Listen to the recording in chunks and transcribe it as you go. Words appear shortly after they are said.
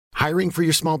Hiring for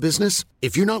your small business?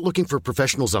 If you're not looking for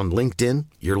professionals on LinkedIn,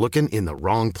 you're looking in the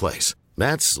wrong place.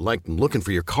 That's like looking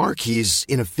for your car keys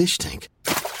in a fish tank.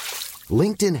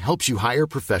 LinkedIn helps you hire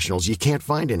professionals you can't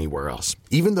find anywhere else,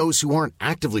 even those who aren't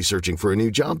actively searching for a new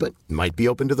job but might be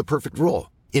open to the perfect role.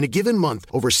 In a given month,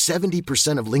 over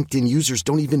 70% of LinkedIn users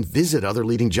don't even visit other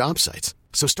leading job sites.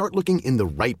 So start looking in the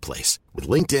right place. With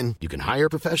LinkedIn, you can hire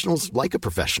professionals like a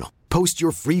professional. Post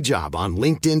your free job on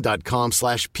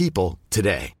linkedin.com/people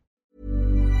today.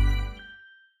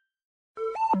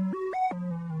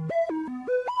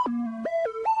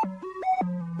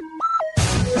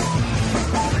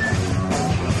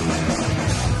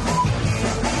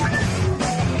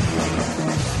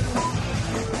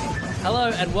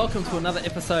 Hello and welcome to another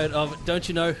episode of Don't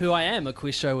You Know Who I Am, a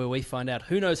quiz show where we find out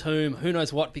who knows whom, who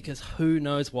knows what, because who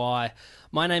knows why.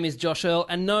 My name is Josh Earl,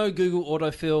 and no Google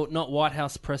autofill, not White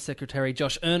House Press Secretary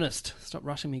Josh Earnest. Stop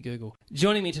rushing me, Google.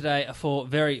 Joining me today are four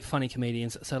very funny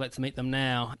comedians, so let's meet them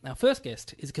now. Our first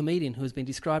guest is a comedian who has been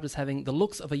described as having the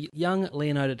looks of a young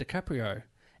Leonardo DiCaprio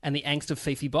and the angst of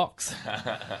Fifi Box.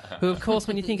 Who, of course,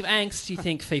 when you think of angst, you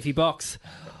think Fifi Box.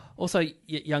 Also,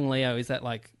 young Leo, is that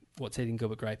like What's Eating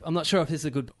Gilbert Grape? I'm not sure if this is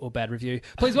a good or bad review.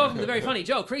 Please welcome the very funny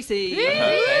Joel Creasy.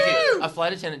 Thank you. A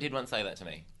flight attendant did once say that to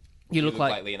me. You look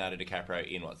like Leonardo DiCaprio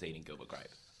in What's Eating Gilbert Grape.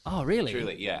 Oh, really?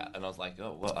 Truly, yeah. And I was like,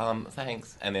 oh, well,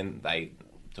 thanks. And then they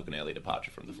took an early departure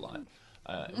from the flight.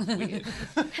 It was weird.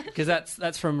 Because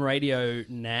that's from Radio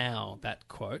Now, that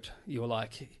quote. You were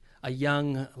like a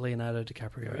young Leonardo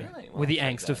DiCaprio Really? Well, with the I'll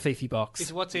take angst that. of Fifi Box.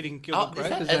 Is What's Eating Gilbert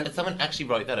Grape? Someone actually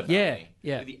wrote that about Yeah, me?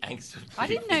 yeah. With the angst of I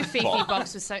didn't know Fifi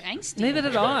Box was so angsty. Neither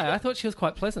did I. I thought she was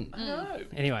quite pleasant. No.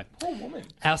 Anyway, Poor woman.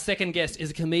 our second guest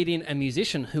is a comedian and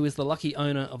musician who is the lucky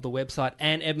owner of the website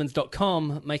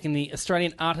AnneEdmonds.com, making the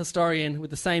Australian art historian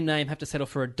with the same name have to settle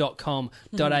for a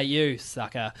 .com.au,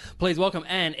 sucker. Please welcome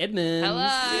Anne Edmonds.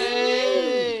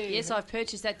 Hello. Yes, I've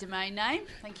purchased that domain name.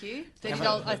 Thank you.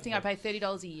 $30. I think I pay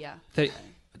 $30 a year.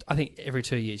 I think every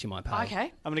 2 years you might pay. Okay.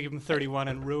 I'm going to give them 31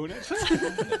 and ruin it.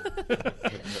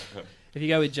 If you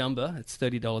go with Jumba, it's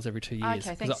 $30 every 2 years.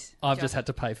 Okay, 'cause thanks, I've just Jumba. had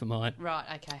to pay for mine Right,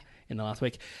 okay. in the last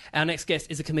week. Our next guest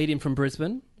is a comedian from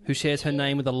Brisbane who shares her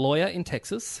name with a lawyer in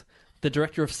Texas, the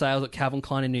director of sales at Calvin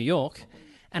Klein in New York,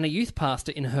 and a youth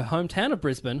pastor in her hometown of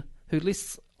Brisbane who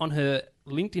lists on her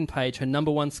LinkedIn page her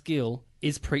number one skill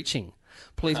is preaching.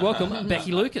 Please welcome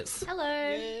Becky Lucas.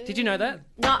 Hello. Did you know that?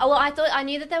 No, well, I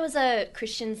knew that there was a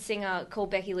Christian singer called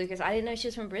Becky Lucas. I didn't know she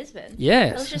was from Brisbane.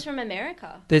 Yes. I was just from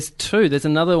America. There's two. There's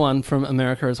another one from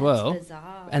America as well.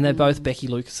 Bizarre. And they're both Becky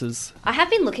Lucases. I have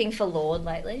been looking for Lord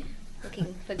lately,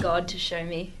 looking for God to show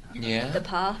me Yeah. the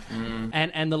path.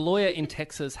 And the lawyer in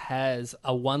Texas has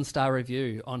a 1-star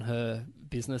review on her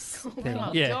business thing.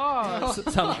 Oh, yeah. God.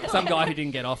 Some guy who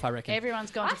didn't get off, I reckon.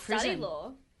 Everyone's gone I to prison. study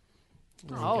law.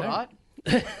 All right.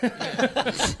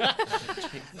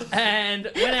 And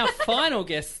when our final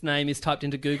guest's name is typed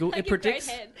into Google, it predicts.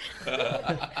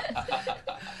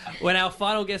 When our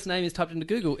final guest's name is typed into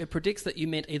Google, it predicts that you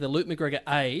meant either Luke McGregor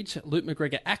age, Luke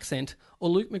McGregor accent, or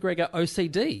Luke McGregor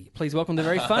OCD. Please welcome the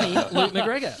very funny Luke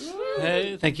McGregor.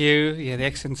 Hey, thank you. Yeah, the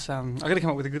accent's... I've got to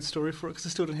come up with a good story for it because I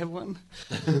still don't have one.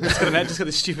 Just got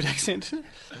this stupid accent.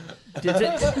 Does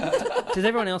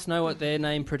everyone else know what their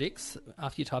name predicts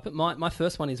after you type it? My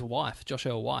first one is wife, Josh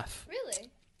Earl wife. Really?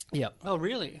 Yep. Oh,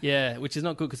 really? Yeah, which is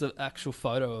not good because the actual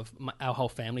photo of our whole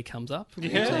family comes up.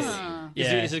 Yeah.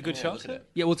 Yeah. Is it a good shot? Look at it.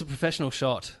 Yeah, well, it's a professional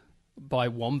shot by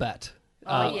Wombat.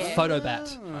 Yeah.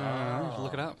 Photobat.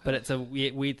 Look it up. But it's a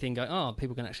weird thing going, oh,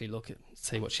 people can actually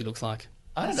see what she looks like.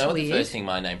 I don't know what the first thing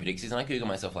my name predicts is, and I Google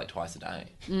myself like twice a day.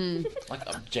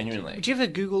 Like, genuinely. Do you have a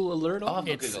Google alert Oh, on? I've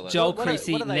got It's Google Alert. Joel What do-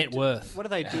 Creasy what do they net do? worth. What do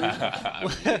they do? I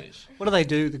wish. What do they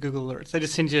do, the Google alerts? They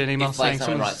just send you an email It's like saying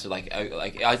someone someone's...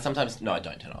 writes to I sometimes I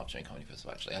don't turn it off during Comedy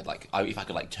Festival. Actually, if I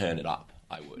could turn it up,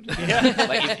 I would.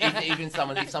 If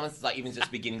someone's like even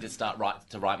just beginning to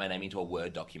write my name into a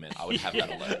Word document, I would have that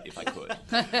alert if I could.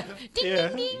 Yeah.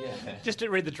 Just to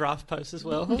read the draft post as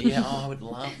well. Yeah, I would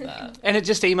love that. And it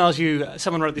just emails you,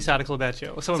 someone wrote this article about you,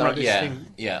 or someone wrote this thing.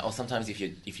 Yeah. Or sometimes if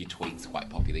your tweet's quite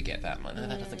popular, get that. I'm like, no,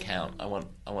 that doesn't count. I want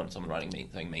someone writing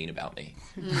something mean about me,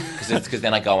 because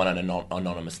then I go on and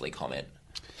anonymously comment.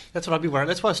 That's what I'd be worried.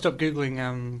 That's why I stopped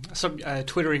Googling,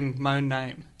 twittering my own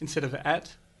name instead of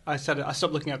at. I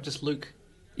stopped looking up just Luke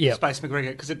Yep. Space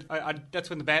McGregor because that's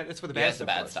where the bad Yeah, stuff it's the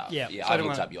bad was. stuff. Yeah. Yeah, So I do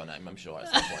looked I. up your name, I'm sure, at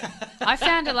some point. I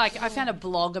found a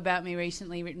blog about me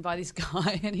recently written by this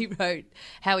guy, and he wrote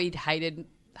how he'd hated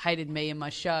me and my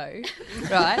show,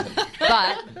 right?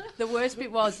 But the worst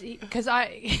bit was because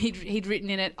he'd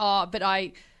written in it, but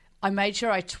I I made sure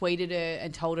I tweeted her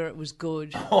and told her it was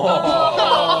good.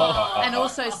 And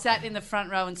also sat in the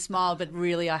front row and smiled, but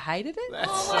really I hated it.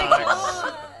 Oh my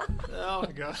god. Oh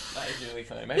my god. That is really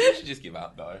funny. Maybe I should just give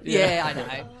up, though. Yeah, I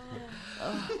know.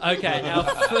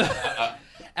 Okay,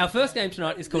 our first game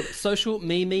tonight is called Social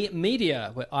Mimi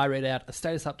Media, where I read out a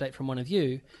status update from one of you,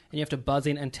 and you have to buzz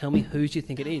in and tell me whose you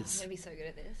think it I'm is. going to be so good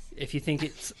at this. If you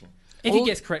you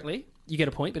guess correctly, you get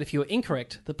a point, but if you're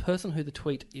incorrect, the person who the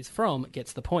tweet is from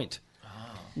gets the point.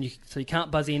 So you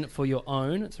can't buzz in for your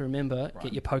own, so remember,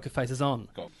 get your poker faces on.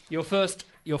 Cool. Your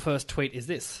first tweet is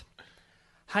this.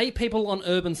 Hey people on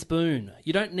Urban Spoon,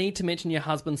 you don't need to mention your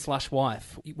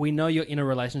husband/wife. We know you're in a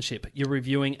relationship. You're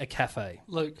reviewing a cafe.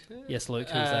 Luke. Yes, Luke,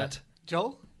 who's that?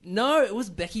 Joel? No, it was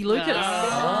Becky Lucas.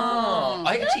 Oh,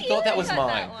 I actually thought that was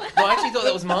mine. No, I actually thought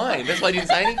that was mine. That's why I didn't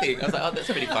say anything. I was like, oh, that's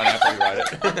pretty funny. I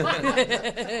probably wrote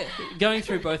it. Going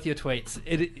through both your tweets,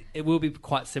 it will be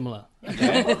quite similar.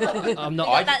 Okay? I'm not.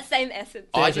 Got that same essence.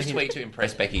 I just tweet to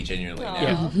impress Becky genuinely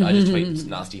now. I just tweet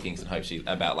nasty things and hope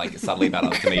subtly about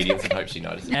other comedians and hope she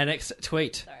notices. Our next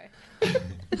tweet. Sorry.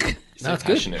 No, it's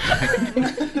good.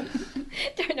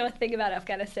 Don't know a thing about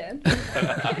Afghanistan.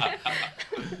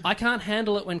 I can't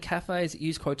handle it when cafes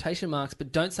use quotation marks,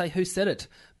 but don't say who said it.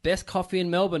 Best coffee in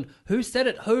Melbourne. Who said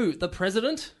it? Who? The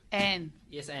president? Anne.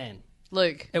 Yes, Anne.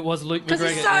 Luke. It was Luke Because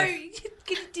McGregor. he's so...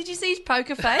 Did you see his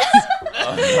poker face?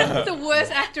 The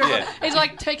worst actor. Yeah. He's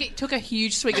like took a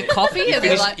huge swig of coffee and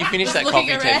then like You finished that looking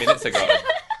coffee around. 10 minutes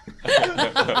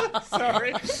ago.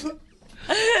 Sorry.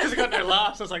 Because I got no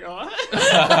laughs. I was like, oh.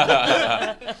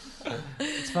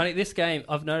 It's funny, this game,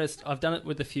 I've noticed, I've done it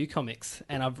with a few comics,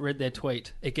 and I've read their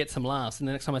tweet. It gets some laughs, and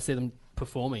the next time I see them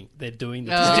performing, they're doing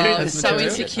the Oh, tweet. so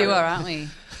insecure, aren't we?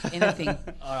 Anything.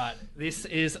 All right, this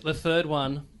is the third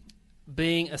one.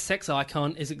 Being a sex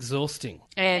icon is exhausting.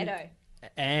 And Edo.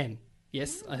 Anne.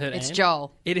 Yes, I heard it's Anne.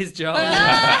 Joel. It is Joel.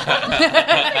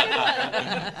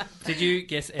 Did you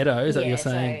guess Edo? Is that what you're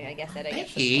saying? So I guess Edo gets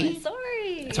Becky? the point.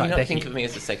 Sorry. That's Do you right, not Becky. think of me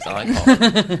as a sex icon?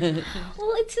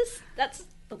 Well, it's just... That's...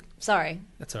 Sorry.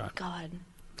 That's all right. God.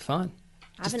 Fine.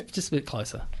 I haven't... Just a bit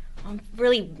closer. I'm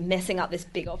really messing up this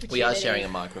big opportunity. We are sharing a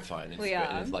microphone. It's, We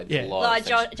are. It's like Yeah. a lot Well, of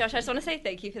sex- Josh, I just want to say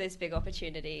thank you for this big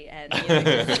opportunity and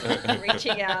just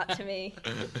reaching out to me.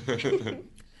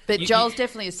 But Joel's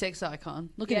definitely a sex icon.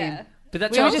 Look at Yeah. him. But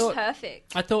that's We what were I just thought.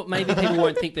 perfect. I thought maybe people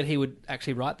won't think that he would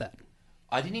actually write that.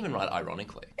 I didn't even write it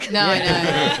ironically. No,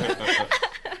 no.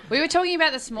 We were talking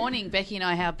about this morning, Becky and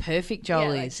I, how perfect Joel Yeah,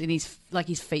 like- is in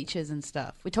his features and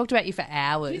stuff. We talked about you for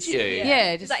hours. Did you?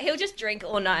 Yeah, It's like he'll just drink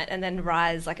all night and then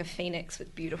rise like a phoenix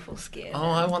with beautiful skin. Oh,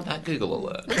 I want that Google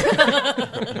alert.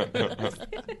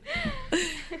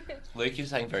 Luke, you're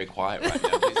saying very quiet right now.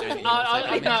 Is there anything you want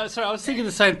to say? No, sorry, I was thinking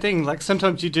the same thing. Like,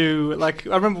 sometimes you do, like,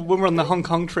 I remember when we were on the Hong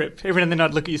Kong trip, every now and then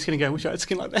I'd look at your skin and go, wish I had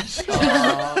skin like that.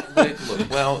 Oh, look,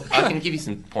 well, I can give you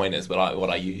some pointers, but what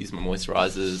I use, my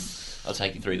moisturisers. I'll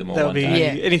take you through them all That one would be,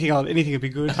 day. Yeah. anything would be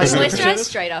good. I moisturise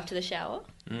straight after the shower.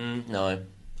 No.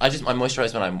 I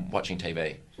moisturise when I'm watching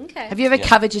TV. Okay. Have you ever Yeah.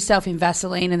 covered yourself in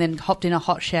Vaseline and then hopped in a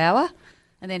hot shower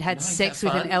and then had No, is sex that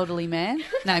with fun? an elderly man?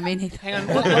 No, me neither. Hang on,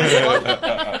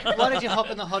 why did you hop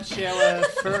in the hot shower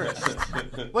first?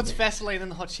 What's Vaseline in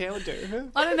the hot shower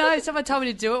do? I don't know. Someone told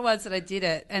me to do it once and I did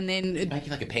it. And then, Make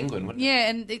you like a penguin, wouldn't it? yeah,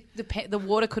 and the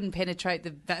water couldn't penetrate.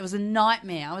 It was a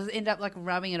nightmare. I ended up like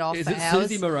rubbing it off Is for it hours.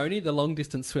 Susie Maroney, the long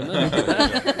distance swimmer?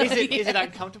 Is it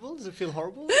uncomfortable? Does it feel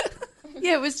horrible?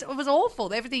 Yeah, it was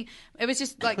awful. Everything. It was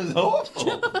just like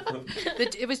Awful.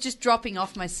 it was just dropping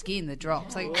off my skin. The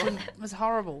drops, like it was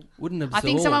horrible. Wouldn't absorb. I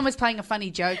think someone was playing a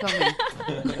funny joke on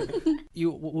me.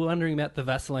 You were wondering about the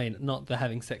Vaseline, not the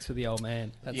having sex with the old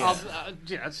man. That's Yeah.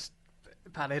 It's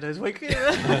part of those week.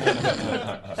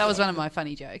 That was one of my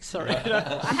funny jokes. Sorry.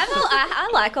 I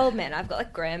like old men. I've got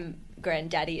like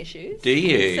granddaddy issues. Do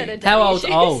you? Instead of How daddy old's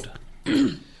issues.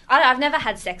 old? I've never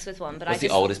had sex with one, but What's I the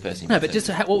just... oldest person? No, but just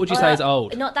what would you say is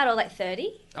old? Not that old, like 30.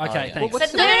 Okay, yeah. thanks. But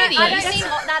 30? no, I don't That's- think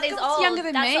that is that's old. younger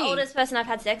than That's me. the oldest person I've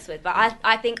had sex with, but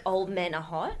I think old men are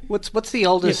hot. What's the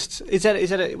oldest? Is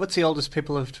that what's the oldest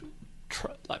people have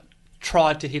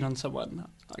tried to hit on someone?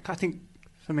 Like, I think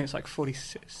for me it's like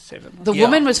 47. The Yeah.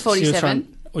 woman was She was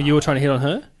 47. Or you were trying to hit on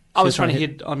her? I was trying to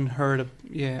hit on her. And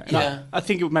Yeah. I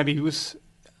think it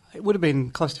would have been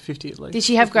close to 50 at least. Did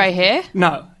she have grey hair?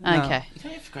 No. Okay. You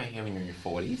don't have grey hair when you're in your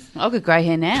 40s. I've got grey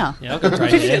hair now. Yeah, I've got grey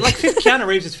 50, hair. like Keanu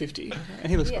Reeves is 50, and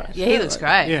he looks Yeah. great. Yeah, he looks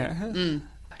great. Yeah.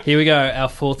 Here we go, our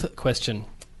fourth question.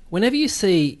 Whenever you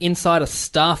see inside a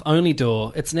staff-only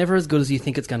door, it's never as good as you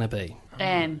think it's going to be.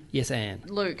 And Yes, Anne.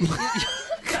 Luke.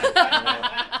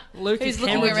 Luke Who's is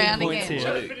looking hemorrhaging around points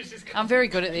again? here. I'm very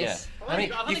good at Yeah. this. I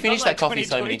mean, I've you only finished got, that like, coffee 20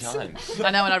 so many tweets. times.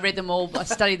 I know, and I read them all. I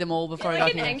studied them all before I got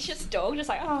Like an here. anxious dog, just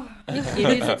like, oh. It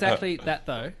is exactly that,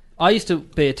 though. I used to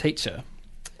be a teacher,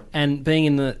 and being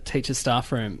in the teacher's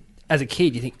staff room, as a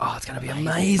kid, you think, oh, it's going to be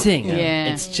amazing.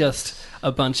 Yeah. It's just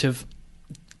a bunch of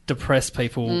depressed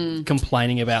people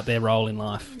complaining about their role in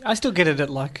life. I still get it at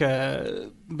like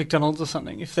McDonald's or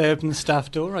something. If they open the staff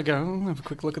door, I go, have a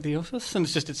quick look at the office, and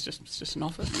it's just an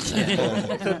office.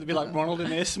 There'd be like Ronald in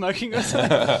there smoking or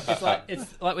something.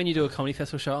 It's like when you do a comedy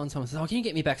festival show and someone says, oh, can you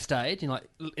get me backstage? And you're like,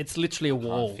 it's literally a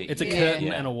wall. fit It's a you. curtain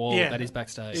Yeah. and a wall Yeah. that is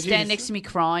backstage. Stand next to me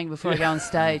crying before I go on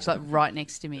stage, like right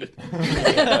next to me.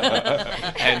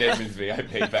 And Edmund's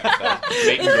VIP backstage.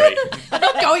 Meet and greet. I'm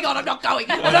not going on. I'm not going.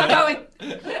 I'm not going.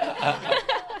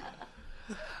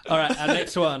 All right, our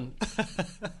next one.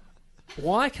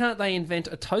 Why can't they invent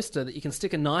a toaster that you can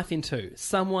stick a knife into?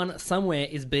 Someone somewhere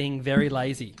is being very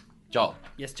lazy. Joel.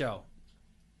 Yes, Joel.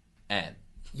 Anne.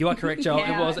 You are correct, Joel.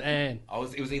 Yeah. It was Anne.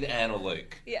 It was either Anne or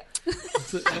Luke. Yeah.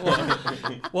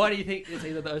 Why do you think it's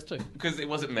either those two? Because it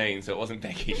wasn't mean, so it wasn't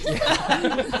Becky.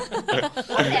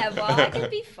 Whatever. I can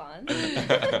be fun.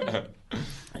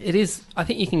 It is. I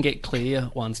think you can get clear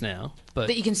ones now, but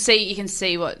That you can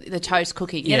see what the toast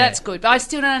cooking. Yeah, Yeah. that's good. But I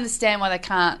still don't understand why they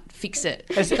can't fix it.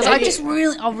 Because I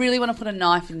really want to put a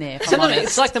knife in there. If I'm Sometimes honest.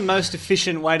 it's like the most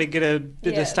efficient way to get a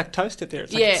bit Yeah. of stuck toast out there.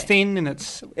 It's like Yeah. it's thin and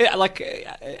it's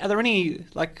are there any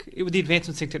with the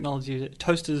advancements in technology,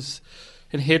 toasters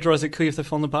and hairdryers that kill you if they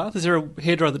fall in the bath? Is there a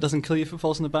hairdryer that doesn't kill you if it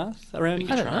falls in the bath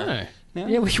around? I don't know. Yeah.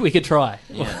 Yeah, we could try.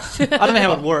 Yeah. I don't know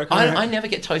how it would work. I never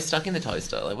get toast stuck in the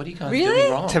toaster. Like, what are you guys Really?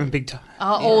 doing wrong? It's having big time.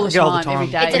 all the I get all the time, every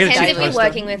time. day. It depends if toaster. we're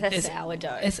working with a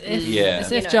sourdough. As if, Yeah.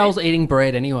 as if You know. Joel's eating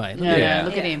bread anyway. Look No, at no, Yeah.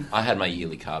 look at him. I had my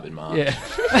yearly carb in March. Yeah.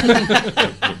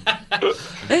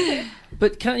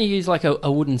 But can't you use like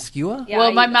a wooden skewer? Yeah,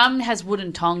 Well, my you- mum has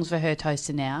wooden tongs for her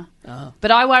toaster now. Oh.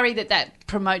 But I worry that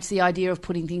promotes the idea of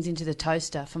putting things into the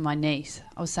toaster for my niece.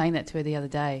 I was saying that to her the other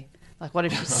day. Like, what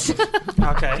if she's...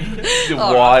 Okay. The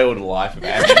wild life of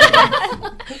Anne.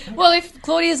 Well, if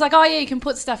Claudia's like, oh, yeah, you can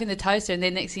put stuff in the toaster, and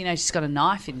then next thing you know, she's got a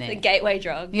knife in The there. gateway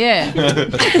drug. Yeah.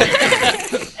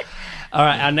 All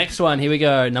right, our next one. Here we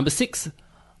go. Number 6.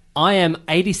 I am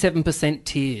 87%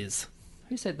 tears.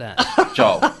 Who said that?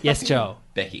 Joel. Yes, Joel.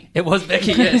 Becky. It was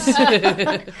Becky, yes.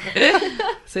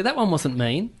 See, that one wasn't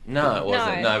mean. No, it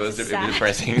wasn't. No, No, it was a bit sad.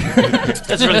 depressing.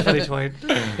 That's a really funny tweet.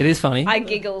 It is funny. I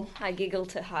giggle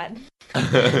to hide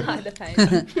the pain.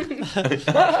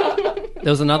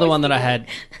 There was another one that I had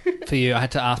for you. I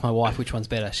had to ask my wife which one's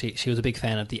better. She was a big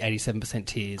fan of the 87%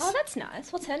 tears. Oh, that's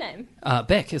nice. What's her name?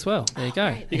 Beck as well. There you go.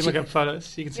 You can look up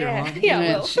photos. You can see her Yeah, online. yeah,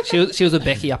 Yeah. well. She was a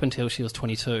Becky up until she was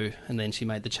 22, and then she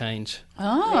made the change.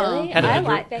 Oh. Really? How did, I it,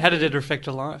 like Becky. how did it affect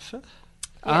her life?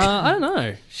 I don't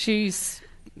know. She's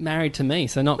married to me,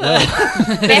 so not well.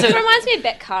 Beck reminds me of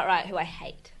Beck Cartwright, who I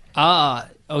hate.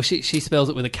 She spells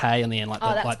it with a K on the end, like Oh,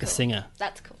 the, that's like the cool. singer.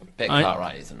 That's cool. Beck I-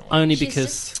 Cartwright is annoying. Only She's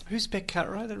because Who's Beck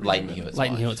Cartwright? Leighton Hewitt's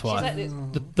Leighton wife. Hewitt's wife, like this-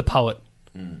 the poet.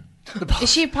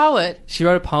 Is she a poet? She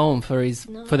wrote a poem for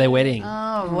their wedding.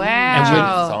 Oh, She had a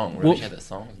wow. song. Well- Remember she had that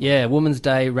song? Yeah, Woman's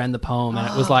Day ran the poem, and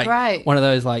it was like great. one of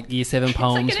those like Year 7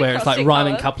 poems an where it's like acrostic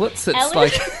rhyming poem. couplets. It's Ellis,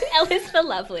 like Ellis for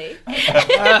lovely.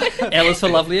 Ellis for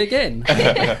lovely again.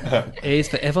 Is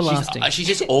for everlasting. She's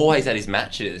just always at his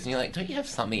matches, and you're like, don't you have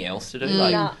something else to do?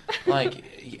 Like, Nah. like,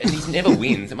 and he never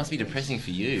wins. It must be depressing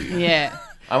for you. Yeah.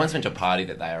 I once went to a party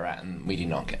that they were at, and we did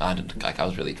not get. I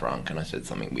was really drunk, and I said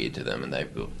something weird to them, and they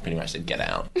pretty much said, "Get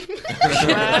out."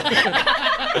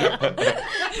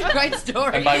 Great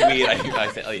story. And by weird,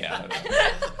 I said, "Oh yeah."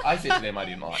 I said to them, I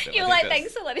didn't like them. You're I like, think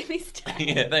thanks for letting me stay.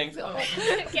 that's- Yeah, thanks. Oh,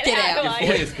 Get out. out. your Who are boy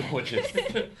you? is gorgeous.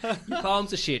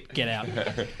 Poems are shit. Get out.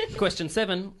 Question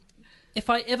 7. If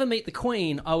I ever meet the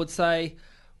Queen, I would say,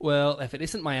 well, if it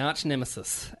isn't my arch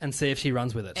nemesis, and see if she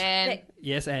runs with it. And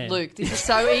Yes, and Luke, this is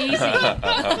so easy.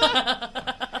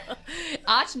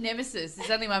 Arch nemesis.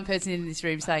 There's only one person in this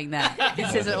room saying that. It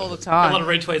says it all the A lot of time.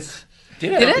 retweets.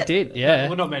 Did Did it? It did, yeah.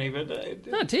 Well, not many, but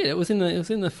No, it did. It was in the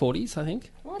 40s, I think.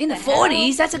 What In the hell?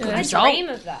 40s? That's a good I result. dream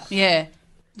of that. Yeah.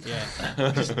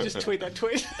 just tweet that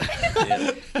tweet.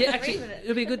 Yeah, actually, Dream of it.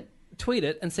 it'll be good. Tweet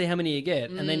it and see how many you get,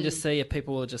 and then just see if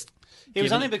people are just It was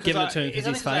giving only because giving I, it to him it's because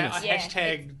only he's 'cause famous. I Yeah.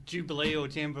 hashtag Jubilee or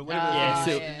Jamba, whatever. Yeah,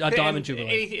 so yeah. a diamond And jubilee.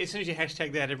 anything- as soon as you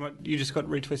hashtag that, everyone, you just got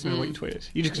retweets no matter what you tweeted.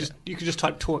 You could just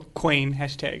type Queen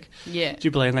hashtag Yeah.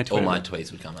 Jubilee and they tweeted. All my it.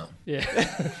 tweets would come up. Yeah.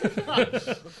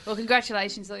 Well,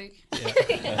 congratulations, Luke.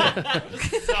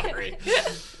 Sorry.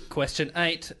 Question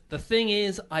 8. The thing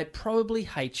is, I probably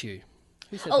hate you.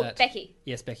 Who said Oh, that? Becky.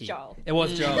 Yes, Becky. Joel. It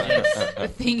was Joel. Yes. The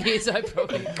thing is, I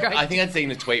probably great. I think I'd seen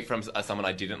a tweet from someone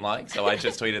I didn't like, so I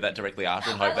just tweeted that directly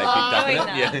after and hope they picked up on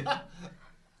it. Yeah.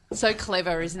 So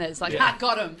clever, isn't it? It's like, ah,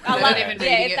 got him. I Without love even it. Yeah,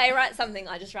 reading if it. they write something,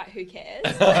 I just write "Who cares?"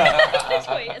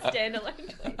 A standalone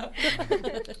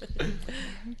tweet.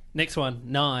 Next one,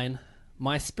 9.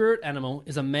 My spirit animal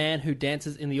is a man who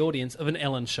dances in the audience of an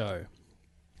Ellen show.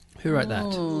 Who wrote that?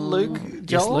 Luke, Yes,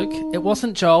 Joel? Luke. It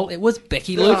wasn't Joel. It was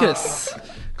Becky Lucas.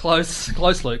 Close,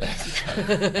 Luke.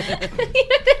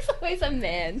 There's always a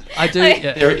man. I do.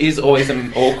 Yeah. There is always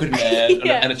an awkward man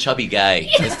Yeah. and a chubby gay.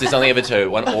 There's only ever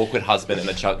two. One awkward husband and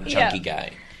a chunky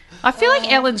gay. I feel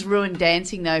like Ellen's ruined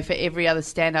dancing, though, for every other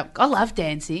stand-up. I love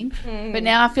dancing. But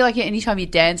now I feel like anytime you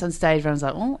dance on stage, everyone's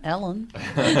like, oh, Ellen.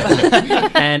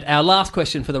 And our last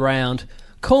question for the round.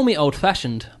 Call me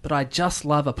old-fashioned, but I just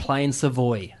love a plain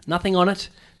Savoy. Nothing on it.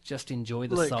 Just enjoy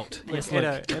the Luke. salt. Yes,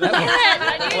 Edo, Luke. Edo.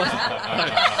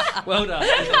 Well done.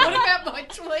 What about my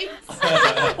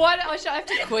tweets? Why do I have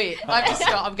to quit? I have to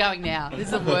stop. I'm going now. This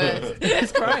is the worst.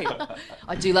 It's great.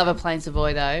 I do love a plain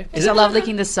Savoy, though. Because I love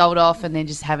licking the salt off and then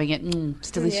just having it.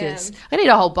 It's delicious. Yeah. I need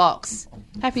a whole box.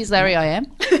 Happy as Larry I am.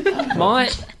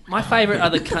 My favourite are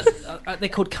they're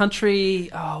called country.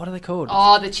 Oh, what are they called?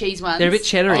 Oh, the cheese ones. They're a bit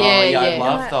cheddary. Yeah, yeah, I yeah.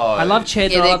 love those. I love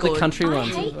cheddar. Yeah, I they're love the good. country I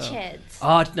ones. hate as well. Cheds.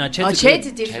 Oh no, cheddar. Oh, cheddars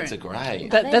are different. Kids are great.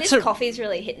 That's This a, coffee's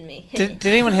really hitting me. did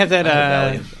anyone have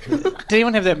that? Did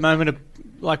anyone have that moment of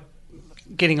like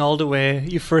getting older where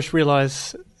you first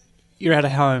realise you're out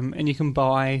of home and you can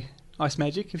buy Ice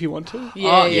Magic if you want to?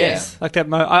 Yeah, Oh, yeah. yes. Like that.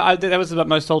 That was the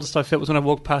most oldest I felt was when I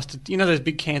walked past. You know those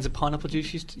big cans of pineapple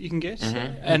juice you can get,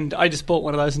 and I just bought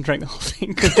one of those and drank the whole thing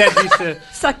because Dad used to.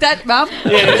 Suck that, Mum.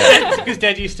 Yeah, because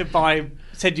Dad used to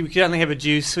said you could only have a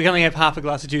juice. We could only have half a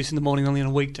glass of juice in the morning, only on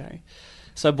a weekday.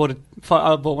 So I bought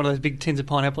one of those big tins of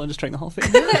pineapple and just drank the whole thing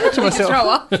to myself. Throw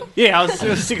up. Yeah, I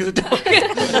was sick as a dog.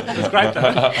 It was great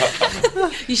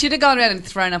though. You should have gone around and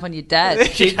thrown up on your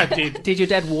dad. Yeah, I did. Did your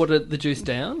dad water the juice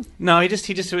down? No, he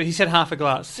said half a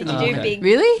glass. Did you do big?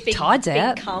 Really? Big, Tide's big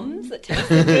out. Cums that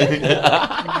tasted good.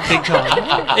 Big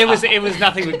time. It was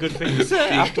nothing but good things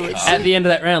afterwards. At the end of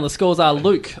that round, the scores are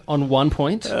Luke on 1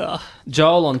 point,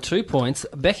 Joel on 2 points,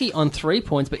 Becky on 3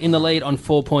 points, but in the lead on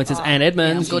 4 points is Anne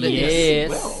Edmonds. I'm good at yes.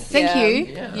 this. Thank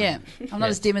you. Yeah. I'm not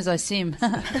as dim as I seem.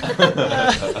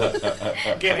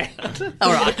 Get out.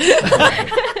 All right.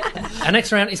 Our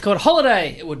next round is called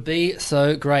Holiday. It would be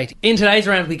so great. In today's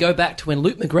round, we go back to when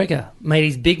Luke McGregor made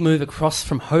his big move across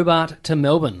from Hobart to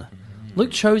Melbourne.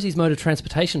 Luke chose his mode of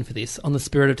transportation for this on the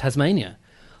Spirit of Tasmania.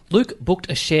 Luke booked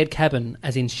a shared cabin,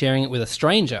 as in sharing it with a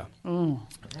stranger. You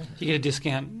get a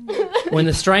discount. When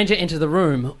the stranger entered the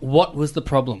room, what was the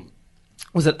problem?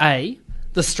 Was it A,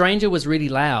 the stranger was really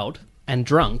loud and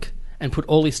drunk and put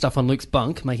all his stuff on Luke's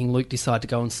bunk, making Luke decide to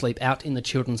go and sleep out in the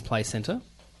children's play centre?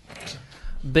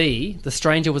 B, the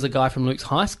stranger was a guy from Luke's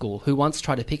high school who once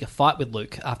tried to pick a fight with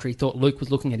Luke after he thought Luke was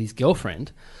looking at his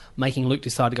girlfriend, making Luke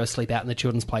decide to go sleep out in the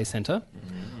children's play centre.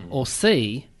 Or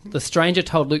C, the stranger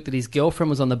told Luke that his girlfriend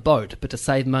was on the boat, but to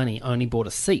save money only bought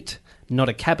a seat, not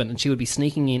a cabin, and she would be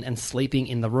sneaking in and sleeping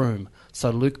in the room.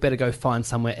 So Luke better go find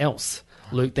somewhere else.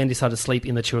 Luke then decided to sleep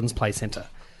in the children's play centre.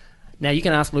 Now you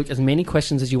can ask Luke as many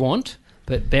questions as you want,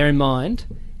 but bear in mind,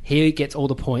 he gets all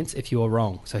the points if you are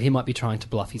wrong. So he might be trying to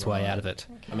bluff his way out of it.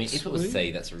 I mean, if it was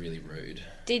C, that's really rude.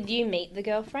 Did you meet the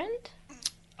girlfriend?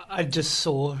 I just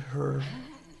saw her.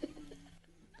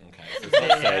 Okay, so it's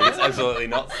not C. It's absolutely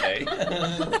not C.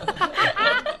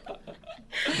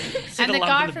 And the lump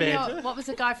guy in the from bed. what was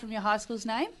the guy from your high school's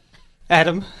name?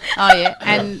 Adam. Oh yeah.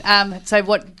 And so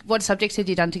what subjects had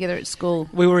you done together at school?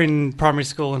 We were in primary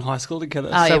school and high school together.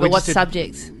 Oh so yeah, we but what just did,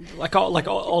 subjects? Like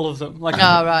all of them. Like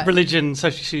Oh, right. religion,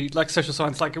 social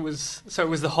science. Like it was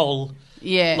the whole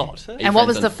Yeah. lot. And what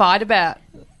was the fight about?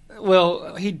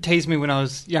 Well, he'd tease me when I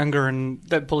was younger, and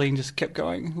that bullying just kept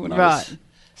going when I Right. was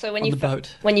So when on you the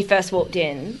boat. when you first walked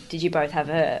in, did you both have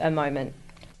a moment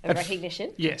of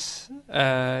recognition? Yes,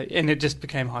 and it just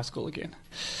became high school again.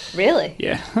 Really?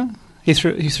 Yeah, he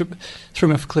threw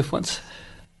me off a cliff once.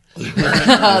 Oh,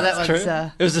 that True.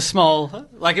 was. It was a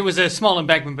small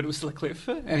embankment, but it was still a cliff,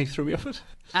 and he threw me off it.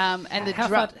 And the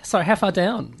How far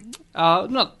down?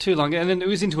 Not too long, and then it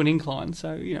was into an incline,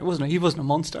 so he wasn't a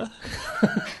monster.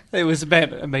 It was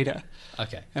about a metre,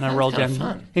 Okay. and I rolled kinda down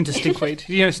fun. into stinkweed.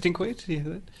 You know stinkweed?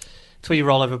 Yeah, it's where you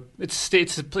roll over. It's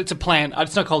a plant.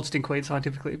 It's not called stinkweed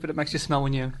scientifically, but it makes you smell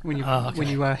when you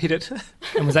hit it.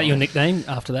 And was that your nickname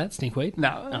after that, Stinkweed?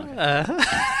 No,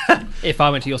 If I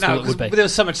went to your school, no, it would be. there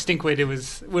was so much stinkweed.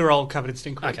 We were all covered in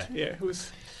stinkweed. Okay. Yeah, it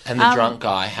was. And the drunk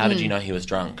guy, how did you know he was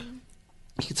drunk?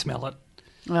 You could smell it.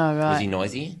 Oh right. Was he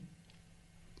noisy?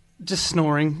 Just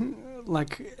snoring,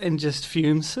 and just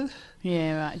fumes.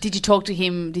 Yeah, right. Did you talk to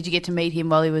him? Did you get to meet him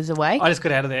while he was away? I just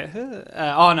got out of there.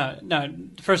 No.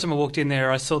 The first time I walked in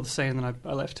there, I saw the scene, and then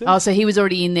I left. Oh, so he was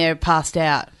already in there, passed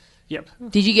out. Yep.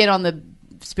 Did you get on the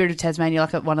Spirit of Tasmania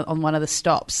on one of the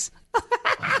stops?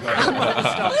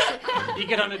 You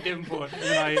get on at Devonport,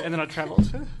 and then I travelled.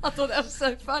 I thought that was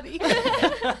so funny.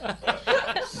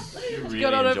 You really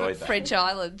Got on enjoyed a that. French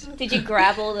island. Did you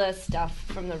grab all the stuff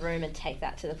from the room and take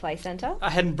that to the play centre? I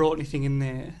hadn't brought anything in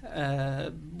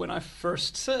there when I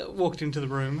first walked into the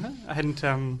room. I had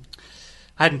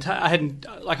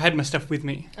my stuff with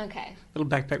me. Okay. Little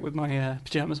backpack with my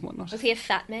pajamas and whatnot. Was he a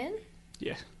fat man?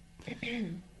 Yeah.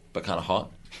 But kind of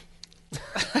hot.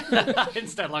 I didn't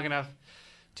stay long enough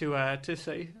to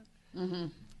see.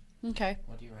 Okay.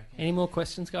 What do you reckon? Any more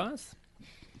questions, guys?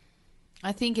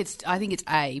 I think it's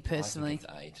A personally.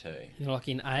 I think it's A too. You're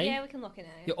locking A? Yeah, we can lock in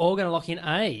A. You're all going to lock in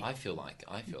A. I feel like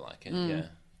it. Yeah.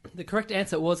 The correct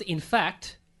answer was, in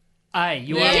fact, A.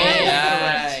 You are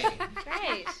Yay.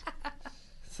 Great.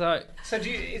 So,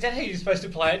 Is that how you're supposed to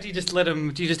play it? Do you just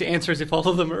answer as if all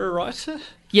of them are right?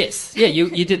 yes. Yeah, you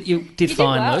did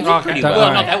fine, well. Luke. You did pretty Don't well.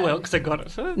 worry. Not that well, because I got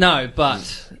it. No,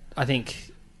 but I think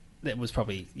that was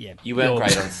probably, yeah. You weren't your-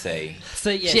 great on C.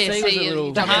 C, yeah, Yeah, C was C a little...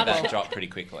 is- The You made hardest- that drop pretty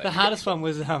quickly. The hardest one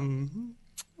was I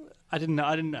didn't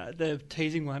know the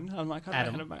teasing one. I'm like, I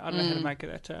don't know how to make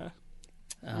it real.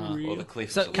 Or the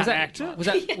cliff. So, was that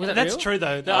That's real? true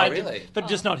though. Oh, really? But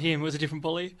just not him. It was a different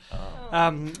bully.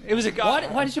 It was a guy.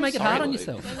 Why did you make it hard on Luke.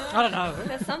 yourself? I don't know.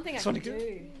 There's something I Just can wanna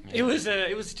do. It was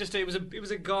a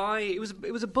guy. It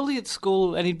was a bully at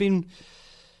school, and he'd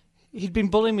been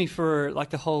bullying me for like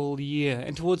the whole year.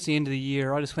 And towards the end of the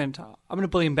year, I just went, I'm going to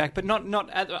bully him back, but not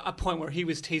at a point where he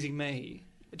was teasing me.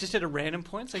 Just at a random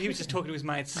point. So he was just talking to his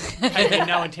mates, paying me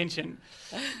no attention.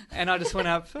 And I just went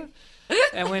up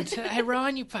and went, "Hey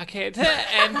Ryan, you fuckhead!"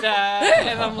 And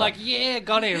I'm like, "Yeah,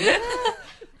 got him."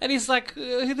 And he's like,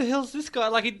 "Who the hell's this guy?"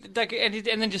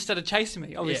 And then just started chasing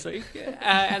me, obviously.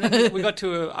 And then we got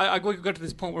to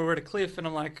this point where we're at a cliff, and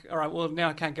I'm like, "All right, well now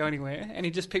I can't go anywhere." And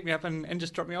he just picked me up and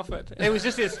just dropped me off it. It was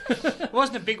just this. It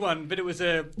wasn't a big one, but it was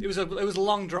a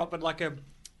long drop at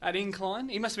an incline.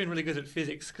 He must have been really good at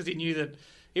physics because he knew that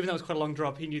even though it was quite a long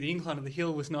drop, he knew the incline of the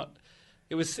hill was not.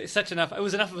 It was enough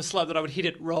of a slope that I would hit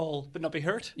it, roll, but not be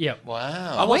hurt. Yeah.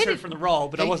 Wow. I was hurt from the roll,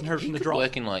 but I wasn't hurt from the drop.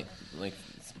 Work in like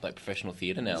professional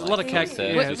theatre now. There's a lot of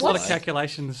a lot of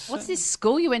calculations. What's this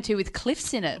school you went to with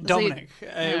cliffs in it? Was Dominic.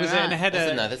 It was, and it had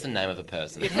That's the name of a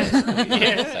person.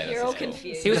 You're all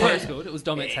confused. He was homeschooled. It was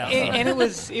Dominic's house. and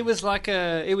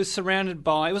it was surrounded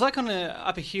by. It was like on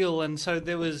up a hill, and so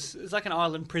it was like an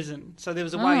island prison. So there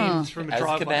was a way in from a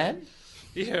driveway. Azkaban?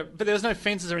 Yeah, but there was no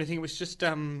fences or anything. It was just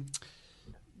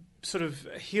sort of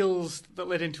hills that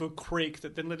led into a creek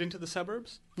that then led into the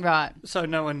suburbs. Right. So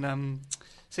no one.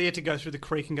 So you had to go through the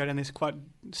creek and go down this quite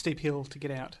steep hill to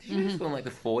get out. You just from like the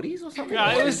 40s or something? No,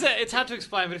 it was. It's hard to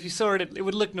explain, but if you saw it, it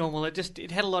would look normal. It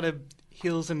had a lot of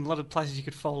hills and a lot of places you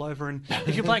could fall over. And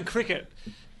if you're playing cricket,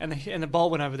 and the ball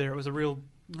went over there, it was a real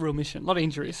mission. A lot of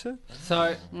injuries.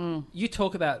 So, you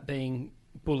talk about being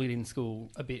bullied in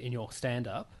school a bit in your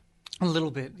stand-up. A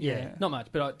little bit, yeah. Not much,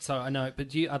 but I know. But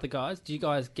do you guys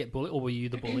get bullied, or were you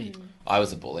the bully? I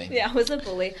was a bully. Yeah, I was a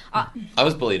bully. I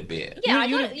was bullied a bit. Yeah, I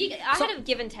so- had a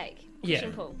give and take. Push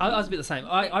and pull. I was a bit the same.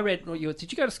 I read. Did you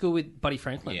go to school with Buddy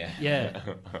Franklin? Yeah.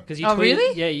 Because you Oh, tweeted,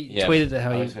 really? Yeah, you tweeted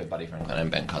how I you. was with Buddy Franklin and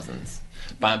Ben Cousins.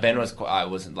 But Ben was I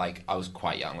was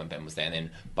quite young when Ben was there, and then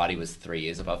Buddy was 3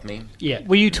 years above me. Yeah.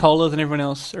 Were you taller than everyone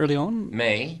else early on?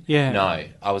 Me? Yeah. No,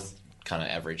 I was kind of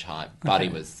average height. Buddy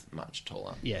was much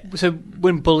taller. Yeah. So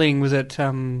when bullying, was it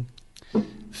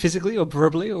physically or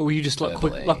verbally, or were you just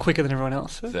Verbally. quicker than everyone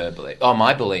else? Verbally. Oh,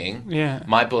 my bullying? Yeah.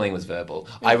 My bullying was verbal.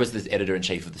 I was the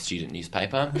editor-in-chief of the student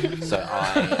newspaper, so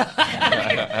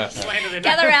I...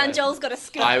 Gather round, Joel's got a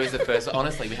scoop. I was the first...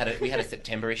 Honestly, we had a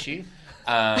September issue.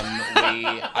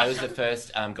 I was the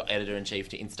first editor-in-chief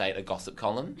to instate a gossip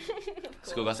column,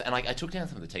 school gossip, and I took down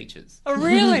some of the teachers. Oh,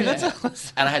 really? That's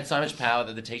awesome. And I had so much power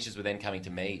that the teachers were then coming to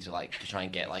me to try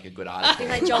and get a good article.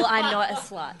 Like, Joel, I'm not a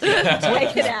slut.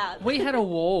 Take it out. We had a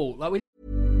wall.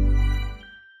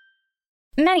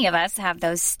 Many of us have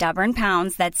those stubborn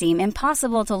pounds that seem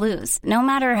impossible to lose, no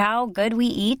matter how good we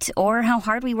eat or how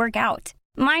hard we work out.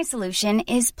 My solution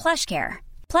is PlushCare.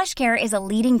 PlushCare is a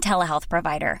leading telehealth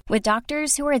provider with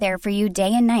doctors who are there for you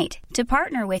day and night to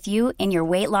partner with you in your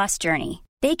weight loss journey.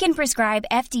 They can prescribe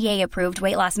FDA-approved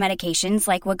weight loss medications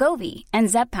like Wegovy and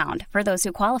Zepbound for those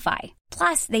who qualify.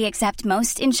 Plus, they accept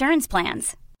most insurance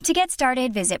plans. To get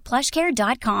started, visit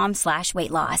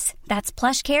plushcare.com/weightloss. That's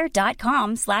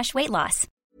plushcare.com/weightloss.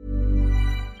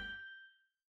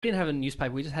 We didn't have a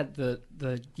newspaper. We just had the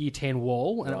Year 10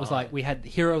 wall, and it was like we had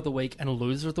Hero of the Week and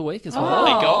Loser of the Week as well. Oh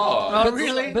my god! Oh,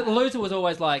 really? But the loser was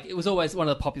always one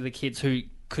of the popular kids who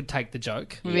could take the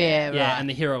joke. Yeah, right. Yeah, and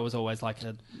the hero was always like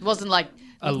It wasn't like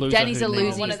a loser. Danny's who a never-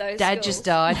 loser. One His of those dad schools. just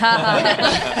died.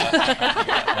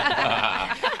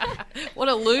 What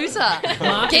a loser!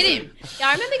 Get him. Yeah,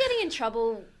 I remember getting in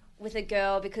trouble with a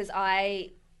girl because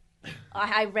I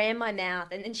ran my mouth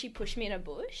and then she pushed me in a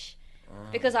bush.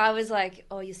 Because I was like,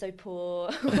 "Oh, you're so poor."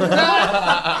 It was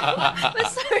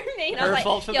so mean. I Her was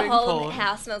fault for like, "Your being whole poor."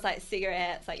 house smells like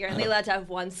cigarettes. Like you're only allowed to have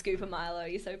one scoop of Milo.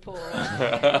 You're so poor."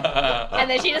 And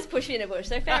then she just pushed me in a bush.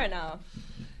 So fair enough.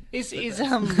 It's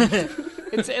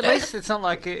at least it's not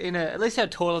like at least our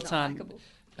toilets aren't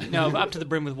up to the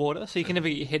brim with water, so you can never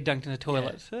get your head dunked in a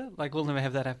toilet. Like we'll never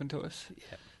have that happen to us.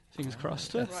 Yeah. Fingers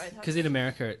crossed. Because in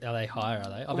America, are they higher? Are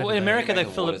they? I've Well, never in been. America, they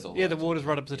The fill water's it. all Yeah, up the to water's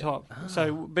right up to the top.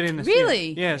 So, but in the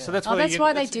Really? yeah. So that's Oh, why that's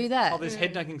why they do that. Oh, there's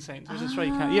head dunking scenes, which is really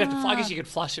can't. You'd have to. I guess you could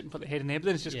flush it and put the head in there, but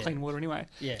then it's just clean water anyway.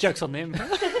 Yeah. Jokes on them. I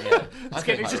It's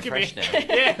feel quite give me. refreshed now.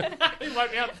 Yeah, it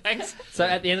won't be out. Thanks. So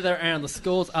at the end of the round, the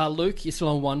scores are Luke, you're still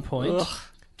on 1 point. Ugh.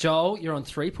 Joel, you're on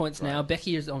 3 points now.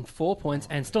 Becky is on 4 points,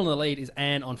 and still in the lead is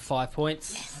Anne on 5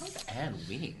 points. And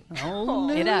winning. Oh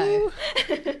no!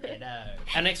 Ditto.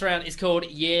 Our next round is called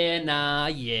Yeah, Nah,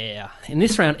 Yeah. In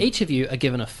this round, each of you are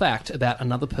given a fact about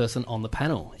another person on the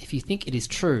panel. If you think it is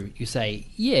true, you say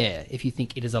yeah. If you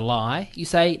think it is a lie, you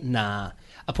say nah.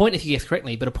 A point if you guess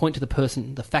correctly, but a point to the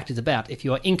person the fact is about if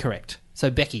you are incorrect. So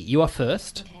Becky, you are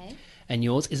first, Okay. and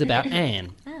yours is about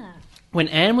Anne. When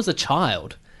Anne was a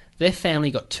child, their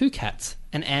family got 2 cats,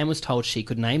 and Anne was told she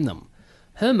could name them.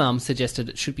 Her mum suggested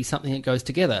it should be something that goes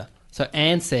together, so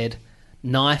Anne said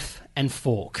knife and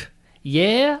fork.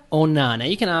 Yeah or nah? Now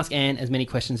you can ask Anne as many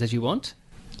questions as you want.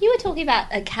 You were talking about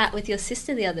a cat with your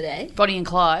sister the other day. Bonnie and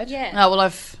Clyde. Yeah. Oh well,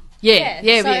 I've. Yeah. So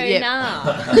Yeah.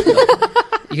 nah. You're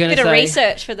Bit going of to say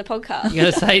research for the podcast. you're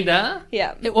going to say nah.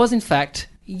 Yeah. It was in fact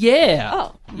yeah.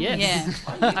 Oh. yes.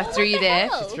 Yeah. I threw you there.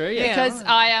 True, yeah.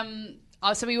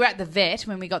 Because so we were at the vet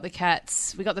when we got the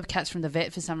cats. We got the cats from the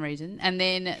vet for some reason, and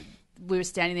then we were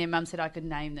standing there. Mum said I could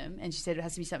name them, and she said it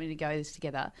has to be something to go this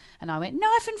together. And I went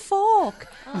knife and fork,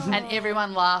 and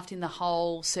everyone laughed in the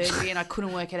whole surgery, and I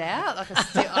couldn't work it out. Like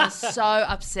I was so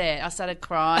upset. I started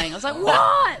crying. I was like,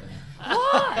 what?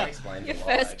 That explains Your a lot,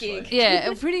 first actually. gig. Yeah,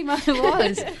 it pretty much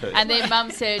was. And then Mum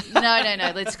said, no,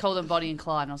 let's call them Bonnie and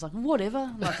Clyde. And I was like,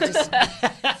 whatever. Like, just,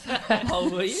 How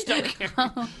old were you?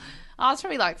 I was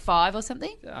probably like 5 or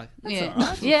something. That's Yeah, all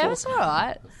right. yeah, it was all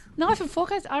right. Knife and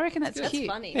fork, I reckon that's That's cute.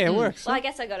 funny. Yeah, it works. Well, I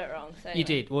guess I got it wrong. So You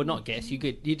did. Well, not guess. You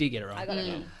did get it wrong. I got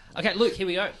it wrong. Okay, Luke, here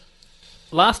we go.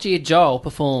 Last year, Joel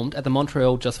performed at the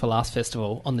Montreal Just for Laughs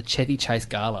Festival on the Chevy Chase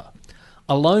Gala.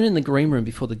 Alone in the green room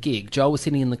before the gig, Joel was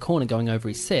sitting in the corner going over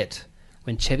his set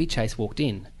when Chevy Chase walked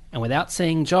in, and without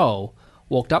seeing Joel,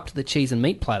 walked up to the cheese and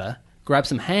meat platter, grabbed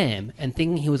some ham, and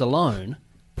thinking he was alone,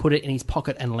 put it in his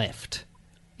pocket and left.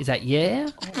 Is that yeah?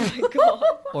 Oh my god.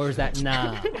 Or is that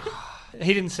nah?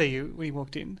 He didn't see you when he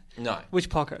walked in. No. Which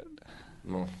pocket?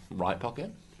 Well, right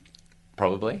pocket?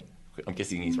 Probably. I'm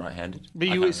guessing he's right-handed. But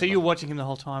I can't so you remember. were watching him the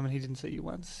whole time, and he didn't see you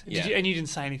once. Yeah. And you didn't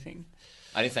say anything.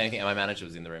 I didn't say anything, and my manager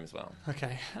was in the room as well.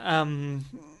 Okay. And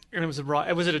it was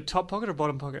was it a top pocket or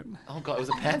bottom pocket? Oh god, it was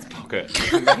a pants pocket.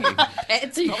 What do you mean?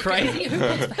 It's Are you crazy? Who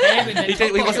puts ham in their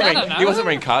he wasn't he wasn't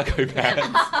wearing cargo pants.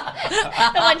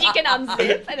 The ones you can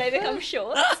unzip and they become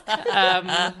shorts.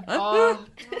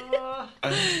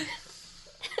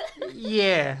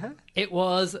 Yeah. It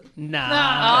was nah. Oh,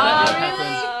 That didn't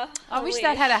really? happen. I wish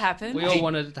that had happened. We all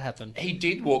wanted it to happen. He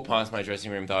did walk past my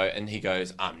dressing room though, and he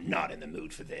goes, "I'm not in the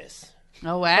mood for this."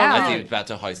 Oh, As wow. he was about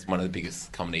to host one of the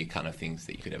biggest comedy kind of things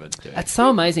that you could ever do. That's so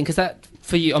amazing because that,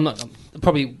 for you, I'm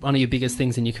probably one of your biggest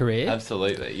things in your career.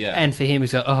 Absolutely, yeah. And for him,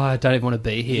 he's like, oh, I don't even want to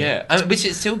be here. yeah, I mean, which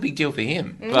is still a big deal for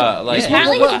him. But like, Yeah.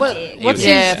 Apparently What- he did. What's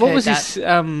Yeah, his, what I've was heard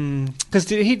his? Because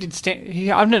he did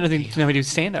stand. I've never know he did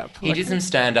stand up. he did some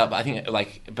stand up, I think,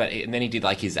 and then he did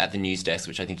like his at the news desk,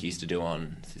 which I think he used to do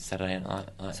on Saturday Night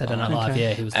Live. Saturday Night Live, Okay.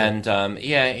 yeah, he was. And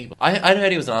I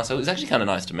heard he was an arsehole. It was actually kind of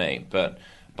nice to me, but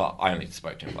I only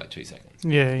spoke to him for like 2 seconds.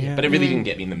 Yeah. But it really didn't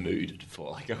get me in the mood for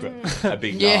like a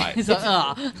big Yeah, night. he's like,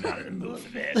 oh. Not in the mood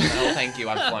for this. Oh, thank you.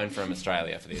 I've flown from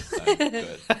Australia for this. So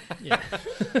good.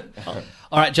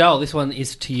 All right, Joel, this one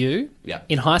is to you. Yeah.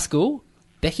 In high school,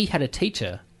 Becky had a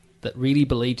teacher that really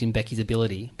believed in Becky's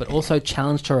ability, but also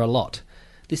challenged her a lot.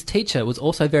 This teacher was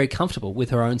also very comfortable with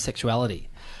her own sexuality.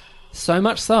 So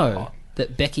much so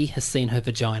that Becky has seen her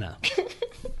vagina.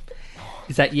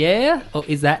 Is that yeah or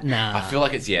is that nah? I feel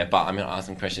like it's yeah, but I'm going to ask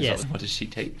some questions. Yes. What does she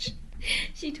teach?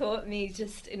 She taught me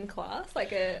just in class,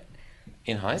 like a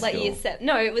In high school? Like year 7.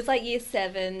 No, it was like year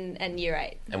 7 and year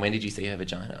 8. And when did you see her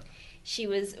vagina? We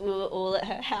were all at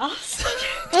her house.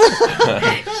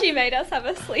 She made us have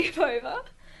a sleepover.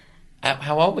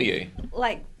 How old were you?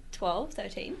 Like 12,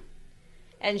 13.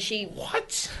 And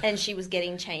What? And she was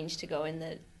getting changed to go in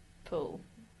the pool.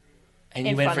 And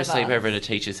you In went for a front of sleepover us. at a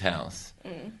teacher's house?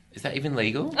 Is that even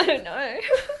legal? I don't know.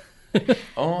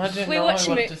 Oh, I don't We know watch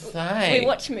what mo- to say. We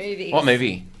watch movies. What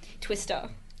movie? Twister.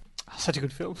 Such a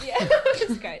good film. Yeah,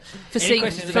 it's great. Any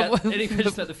questions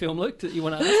about the film, Luke, that you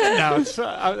want to ask?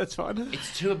 No, that's fine.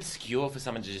 It's too obscure for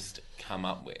someone to just come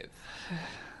up with.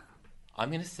 I'm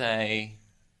going to say...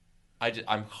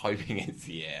 I'm hoping it's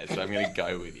yeah, so I'm going to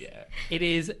go with yeah. It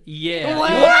is yeah.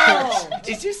 What?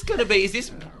 Is this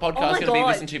podcast my going to be God.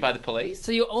 listened to by the police?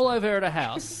 So you're all over at her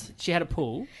house. She had a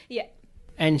pool, Yeah.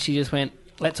 and she just went,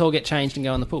 "Let's all get changed and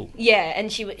go in the pool." Yeah,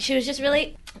 and she was just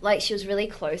really, like, she was really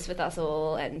close with us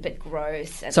all, but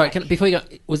gross. And Sorry, like, before you go,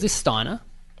 was this Steiner?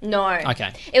 No.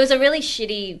 Okay. It was a really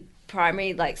shitty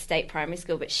state primary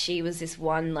school, but she was this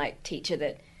one, like, teacher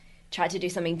that tried to do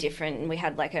something different, and we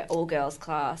had, like, an all-girls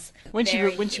class. When she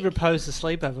Very proposed the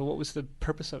sleepover, what was the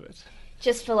purpose of it?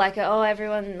 Just for, like,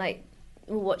 everyone, like,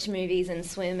 will watch movies and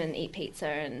swim and eat pizza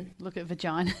and... Look at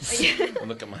vaginas. I'll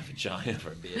look at my vagina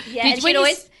for a bit. Yeah, Did- and when she'd you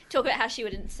always s- talk about how she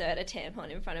would insert a tampon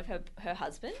in front of her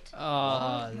husband.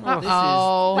 Oh,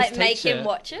 Oh. Like, make teacher. him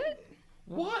watch it.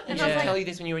 What? And I was she like- tell you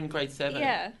this when you were in grade 7?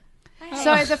 Yeah.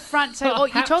 So the front. So How-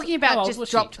 you're talking how about old just was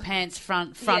she? dropped pants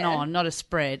front Yeah. on, not a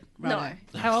spread. No. Right.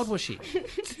 How old was she?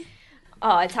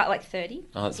 Oh, it's like 30.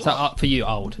 Oh, that's So for you,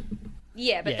 old.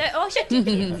 Yeah, but Yeah. she had 2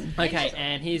 kids. Okay,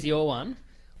 and here's your one.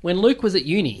 When Luke was at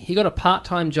uni, he got a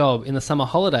part-time job in the summer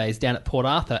holidays down at Port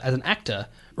Arthur as an actor,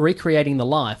 recreating the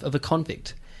life of a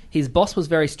convict. His boss was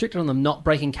very strict on them not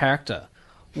breaking character.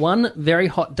 One very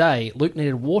hot day, Luke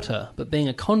needed water, but being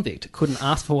a convict, couldn't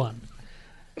ask for one.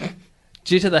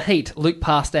 Due to the heat, Luke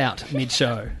passed out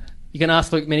mid-show. You can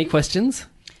ask Luke many questions.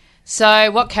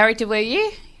 So what character were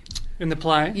you? In the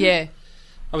play? Yeah.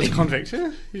 I was a convict.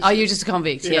 Oh, you were just a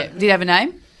convict. Yeah. Yeah. Did you have a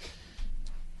name?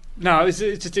 No,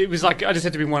 it was like I just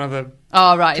had to be one of the.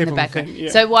 Oh, right, in the Typical background. thing, yeah.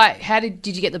 So why? How did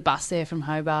you get the bus there from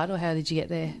Hobart, or how did you get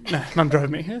there? No, Mum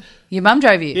drove me. Your mum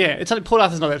drove you. Yeah, it's like Port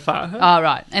Arthur's not that far. Oh,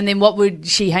 right. And then what would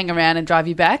she hang around and drive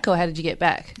you back, or how did you get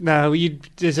back? No,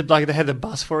 there's like they had the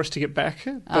bus for us to get back,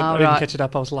 but I didn't right. catch it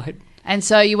up. I was late. And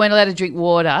so you weren't allowed to drink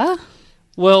water.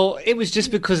 Well, it was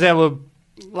just because they were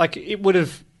like it would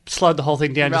have slowed the whole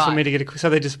thing down just for Right. me to get. So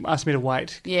they just asked me to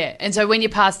wait Yeah. And so when you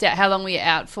passed out, how long were you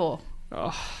out for?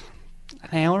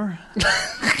 an hour.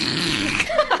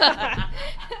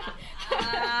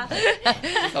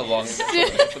 That's a long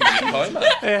coma.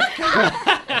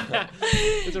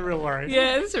 It's a real worry.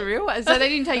 Yeah, that's a real one. So they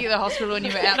didn't take you to the hospital when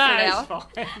you were out for an hour? it's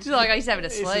fine. Just like, I used to have it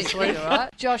asleep. All right?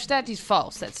 Josh, that is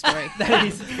false, that story. That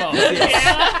is false.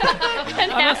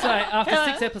 Yes. I must say,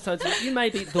 after 6 episodes, you may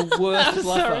be the worst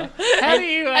bluffer. How do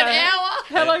you? An hour?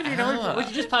 How long do you know? Would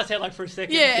you just pass out like for a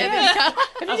second? Yeah.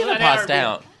 Have you never passed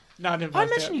out? No, I never I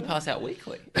passed imagine out. you pass out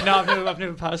weekly. No, I've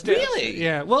never passed out. Really?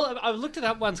 Yeah. Well, I looked it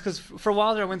up once because for a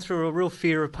while there I went through a real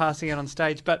fear of passing out on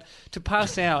stage. But to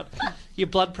pass out, your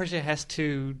blood pressure has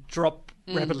to drop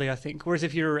rapidly, I think. Whereas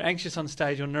if you're anxious on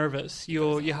stage or nervous,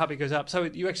 your heartbeat goes up. So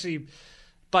you actually,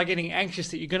 by getting anxious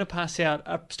that you're going to pass out,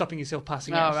 are stopping yourself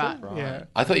passing out. right. Yeah.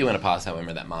 I thought you were going to pass out when we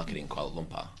were at that market in Kuala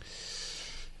Lumpur.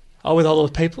 Oh, with all those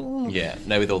people? Yeah,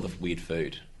 no, with all the weird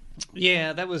food.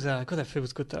 Yeah, that was, God, that food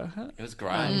was good though. It was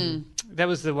great. That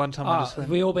was the one time I just Oh, went.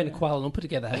 we all been to Kuala Lumpur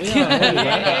together, haven't we?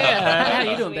 Yeah. How are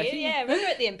you doing, Weird. Becky? Yeah, remember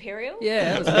at the Imperial?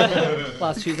 Yeah, that was good.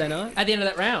 Last Tuesday night. At the end of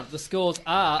that round, the scores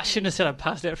are... I shouldn't have said I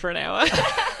passed out for an hour.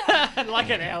 Like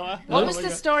an hour. What was the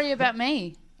story about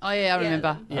me? Oh, yeah, I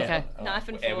remember. Yeah. Okay. Knife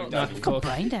and Yeah, we've fork. done Knife and Got fork.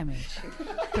 brain damage.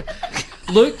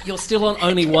 Luke, you're still on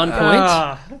only 1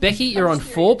 point. Becky, you're on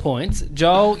 4 points.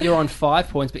 Joel, you're on 5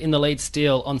 points, but in the lead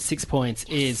still on 6 points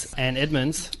is Anne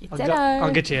Edmonds.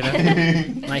 I'll get you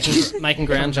in Making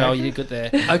ground, Joel. You did good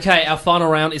there. Okay, our final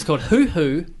round is called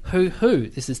Who.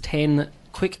 This is 10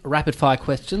 quick rapid-fire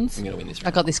questions, I'm going to win this I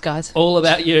round. got this, guys. all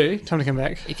about you. Time to come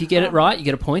back. If you get it right, you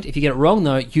get a point. If you get it wrong,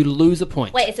 though, you lose a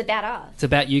point. Wait, it's about us. It's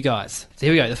about you guys. So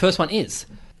here we go. The first one is,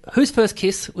 whose first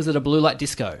kiss was at a blue light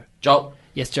disco? Joel.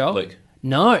 Yes, Joel? Luke.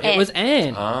 No, it Anne. was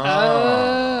Anne.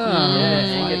 Yeah,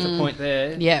 Anne gets a point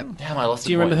there. Yeah. Damn, I lost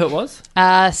Do you remember who it was?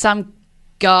 Some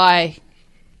guy.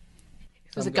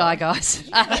 It was a guy, guys.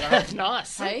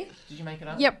 Nice. Hey? Did you make it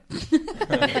up? Yep.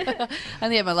 I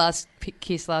only had my last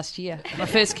kiss last year. My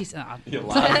first kiss. You're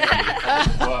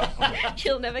laughing.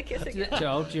 She'll never kiss again.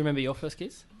 Joel, do you remember your first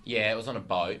kiss? Yeah, it was on a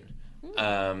boat.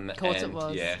 Of course it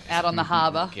was. Yeah. Out on the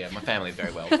harbour. Yeah, my family's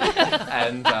very wealthy.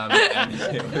 and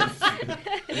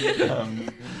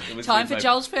it was Time with for my-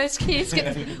 Joel's first kiss.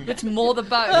 Let's moor the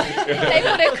boat. They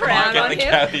put a crown on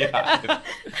Get him. the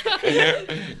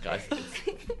caveat. Guys,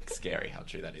 it's scary how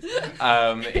true that is.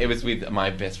 It was with my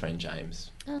best friend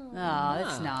James. Oh,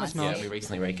 that's nice. Yeah, we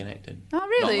recently reconnected. Oh,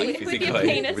 really? Not like With physically, your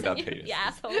penis with our and penis. your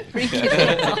asshole.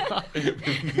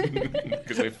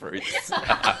 Because we're fruits.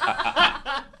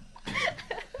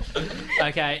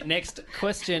 Okay, next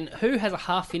question. Who has a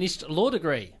half-finished law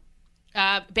degree?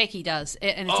 Becky does.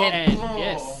 And it's And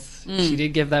yes, she did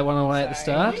give that one away at the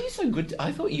start. Why are you so good?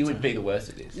 I thought you would be the worst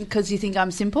at this. because you think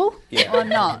I'm simple? Yeah. Or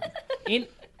not?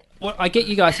 Well, I get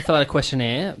you guys to fill out a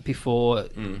questionnaire before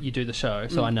you do the show,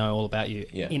 so I know all about you.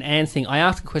 Yeah. In Anne's thing, I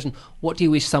asked a question, what do you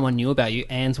wish someone knew about you?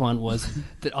 Anne's one was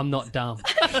that I'm not dumb.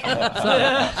 So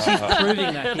she's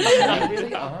proving that here.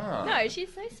 No,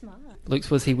 she's so smart. Luke's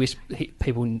was he wished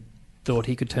people thought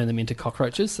he could turn them into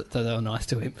cockroaches, so they were nice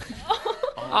to him.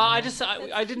 I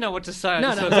didn't know what to say.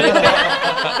 No.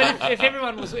 But if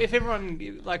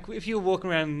everyone like, if you were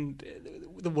walking around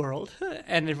the world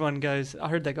and everyone goes, I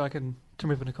heard that guy can turn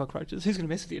people into cockroaches. Who's going to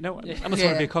mess with you? No one. Unless you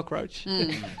want to be a cockroach.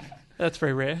 That's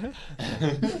very rare.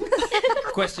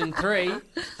 Question 3.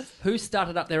 Who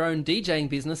started up their own DJing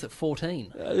business at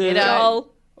 14? You know?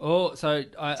 Joel. Oh, so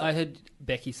I heard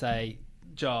Becky say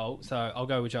Joel, so I'll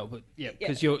go with Joel. But yeah,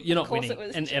 because you're not course winning, it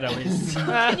was and Joel. Edo is.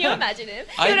 Can you imagine him?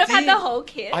 I He would have had did. the whole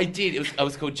kit. I did. I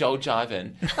was called Joel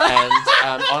Jiven,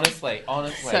 and honestly,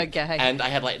 So gay. And I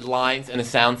had like lines and a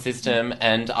sound system,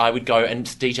 and I would go and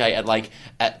DJ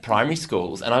at primary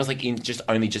schools, and I was like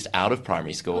only just out of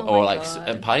primary school or like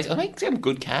parties. I make some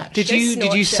good cash. Did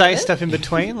you say stuff in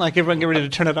between? Like everyone get ready to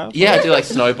turn it up? Yeah, I do like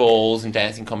snowballs and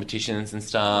dancing competitions and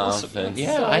stuff, and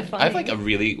yeah, so I have like funny. a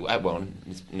really well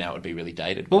now it would be really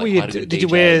dated. What but, were like, you? quite a good Did you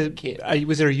DJ wear? kit.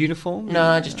 Was there a uniform? No,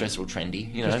 I just dressed all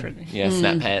trendy, you know. trendy. Yeah,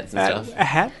 snap pants and stuff. A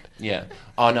hat? Yeah.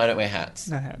 Oh no, I don't wear hats.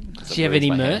 No hat. Do you have any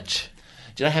merch?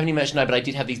 Did I have any merch? No, but I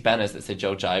did have these banners that said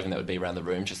Joel Jive, and that would be around the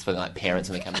room just for like parents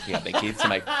when they come to pick up their kids to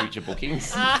make future bookings.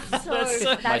 So,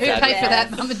 My Who dad paid was- for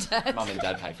that, Mum and Dad? Mum and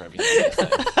Dad pay for everything. So.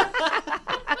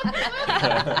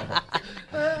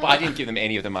 But I didn't give them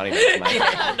any of the money.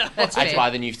 That's I had to buy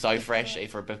fair. the new So Fresh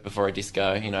before a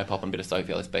disco, pop on a bit of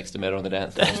Sophie Ellis Bextor Metal on the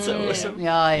dance floor. That's awesome.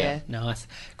 Yeah. Nice.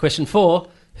 Question 4.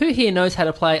 Who here knows how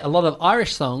to play a lot of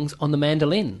Irish songs on the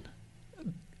mandolin?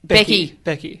 Becky.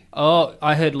 Becky. Oh,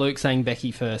 I heard Luke saying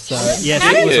Becky first, so yes,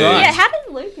 How it was did you? right. yeah, how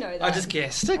did Luke know that? I just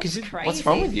guessed. Cause Crazy. What's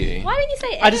wrong with you? Why didn't you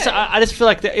say I just feel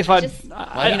like that if I Just-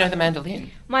 Why do you know the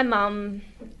mandolin? My mum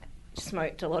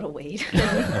smoked a lot of weed.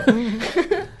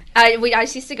 I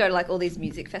just used to go to like all these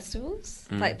music festivals,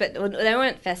 but they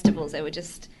weren't festivals. They were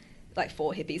just like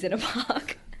 4 hippies in a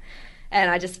park,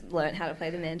 and I just learned how to play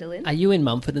the mandolin. Are you in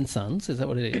Mumford and Sons? Is that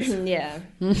what it is? Yeah,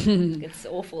 it's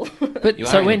awful. But You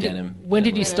so are when in did, denim. when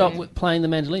did you stop playing the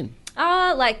mandolin?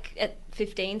 Like at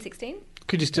 15, 16.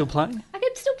 could you still play? I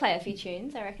could still play a few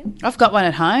tunes, I reckon. I've got one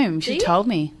at home. She you? told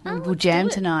me. Oh, We'll let's jam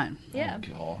do it. tonight. Yeah.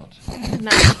 God.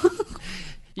 No.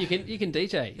 You can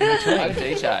DJ. I'm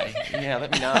DJ. Yeah,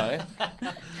 let me know.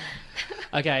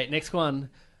 Okay, next one.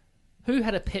 Who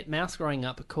had a pet mouse growing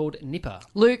up called Nipper?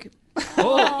 Luke.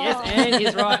 Oh, yes, and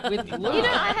he's right with Luke. You know,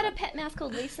 I had a pet mouse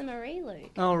called Lisa Marie,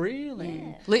 Luke. Oh, really?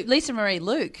 Yeah. Lisa Marie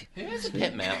Luke. Who has a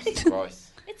pet mouse? It's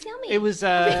gross. It's yummy. It was.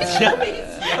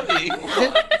 Yummy.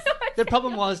 The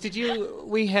problem was, did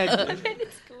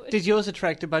yours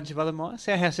attract a bunch of other mice?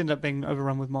 Our house ended up being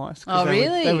overrun with mice. 'Cause Oh,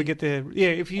 really? They would get their... Yeah,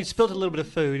 if you spilt a little bit of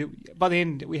food, by the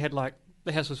end we had like...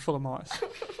 The house was full of mice.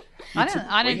 I We don't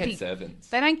had think servants.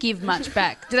 they don't give much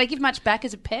back. Do they give much back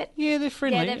as a pet? Yeah, they're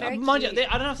friendly. they're very Mind you, cute.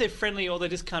 I don't know if they're friendly or they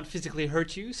just can't physically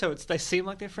hurt you, so they seem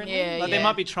like they're friendly. Yeah, like yeah. they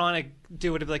might be trying to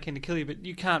do whatever they can to kill you, but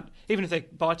you can't... Even if they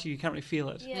bite you, you can't really feel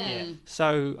it. Yeah.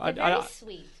 So, They're very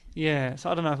sweet. so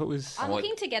I don't know if it was... I'm What-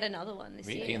 looking to get another one this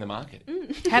Really? year. In the market.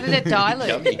 How did it die, Luke?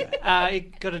 Yummy.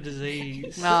 It got a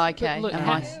disease. Oh, okay. Look, A how,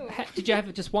 mice. did you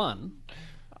have just one?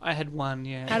 I had one,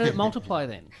 yeah. How did it multiply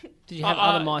then? Did you have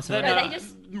other mice around? No, they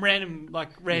just-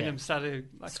 random started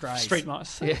like Strays. street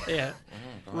mice. Yeah. Yeah.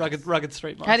 Rugged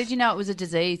street mice. How did you know it was a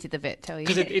disease? Did the vet tell you?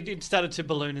 Because it started to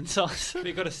balloon in size.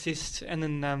 We got a cyst, and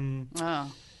then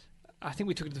Oh, I think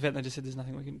we took it to the vet, and they just said there's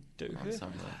nothing we can do. I'm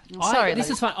sorry. I'm sorry. This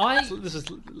Luke. is fun. This was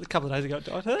a couple of days ago. It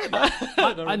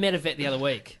died. I met a vet the other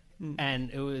week, and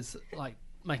it was like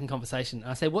making conversation.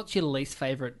 I said, "What's your least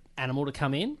favorite animal to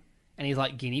come in?" And he's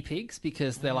like guinea pigs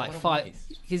because they're like what a $5.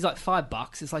 waste. He's like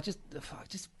 $5. It's like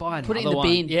just buy another Put it in the one.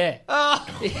 bin. Yeah.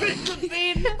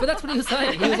 But that's what he was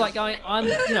saying. He was like going,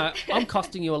 I'm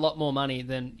costing you a lot more money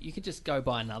than you could just go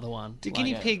buy another one. Do Like,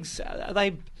 guinea pigs? Are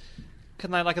they? Can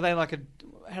they are they like a?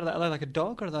 Are they like a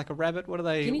dog or are they like a rabbit? What are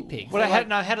they? Guinea pigs.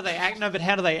 How do they act? No, but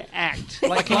how do they act?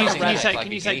 Like can you a say? rabbit, Can you like say? a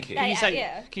guinea pig. Can you say?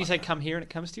 Yeah. Can you say? Come here, and it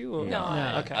comes to you. Or? No.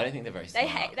 Okay. I don't think they're very They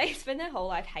smart. they spend their whole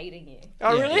life hating you.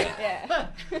 Oh, really? Yeah.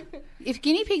 If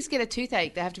guinea pigs get a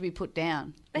toothache, they have to be put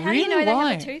down. But how do you know Really? they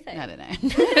Why? have a toothache? I don't know.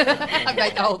 I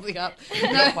made the whole thing up.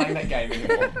 I'm not playing that game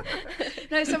anymore.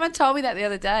 No, someone told me that the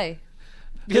other day.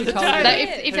 The other day? That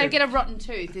if they get a rotten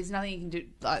tooth, there's nothing you can do.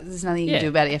 There's nothing you can do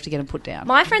about it. You have to get them put down.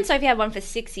 My friend Sophie had one for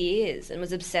 6 years and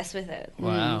was obsessed with it.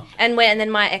 Wow. And then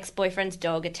my ex-boyfriend's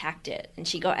dog attacked it, and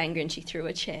she got angry and she threw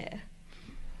a chair.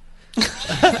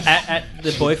 At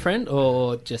the boyfriend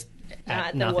or just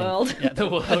at the nothing? world. At the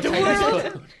world.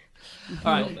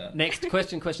 All right, next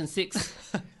question, question 6.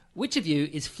 Which of you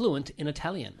is fluent in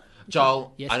Italian?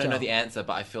 Joel, Yes, I don't know Joel. the answer,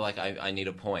 but I feel like I need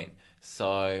a point.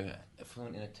 So,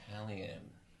 fluent in Italian.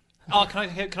 Oh, can I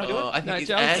do Oh, it? I think it's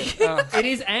Joel. Anne. It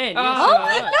is Anne. Oh,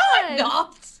 Yes, you are.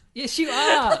 Not. Yes, you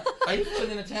are. Are you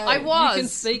fluent in Italian? I was. You can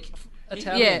speak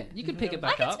Italian. Yeah. You can pick it I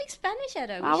back can up. speak Spanish,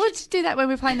 Edo. I would do that when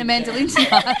we're playing the mandolin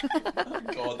tonight.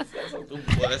 God, this sounds like the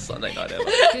worst Sunday night ever.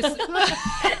 Yes,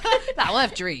 No, we'll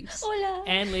have drinks. Hola.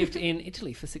 Anne lived in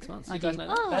Italy for 6 months. You guys know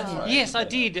that? Oh. That's right. Yes, I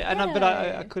did, but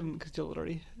I couldn't because Jill had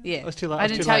already. Yeah. I was too late. I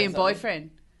had an Italian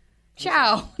boyfriend.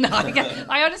 Ciao. No,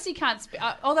 I honestly can't speak.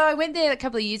 Although I went there a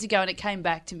couple of years ago and it came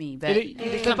back to me. But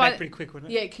It come back pretty quick,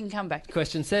 wouldn't it? Yeah, it can come back.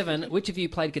 Question 7. Which of you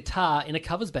played guitar in a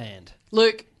covers band?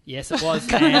 Luke. Yes, it was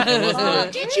Anne. It was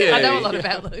Luke. Did you? I know a lot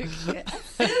about Luke.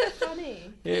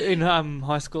 Funny. In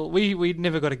high school, we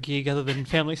never got a gig other than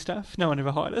family stuff. No one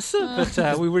ever hired us,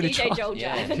 but we really DJ tried. Joel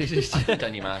Yeah, Jam. I've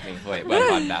done your marketing for you.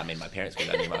 Well, I mean, my parents would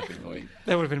have done your marketing for you.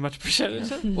 That would have been much appreciated.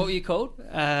 What were you called?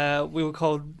 We were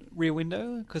called Rear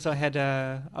Window because I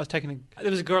was taking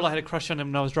there was a girl I had a crush on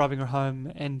and I was driving her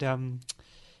home, and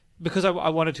because I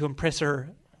wanted to impress her,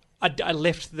 I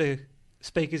left the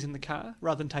speakers in the car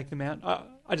rather than take them out.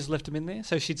 I just left them in there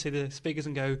so she'd see the speakers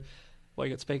and go, "Well,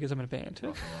 you got speakers, I'm in a band."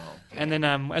 And then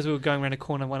as we were going around a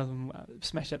corner, one of them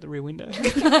smashed out the rear window.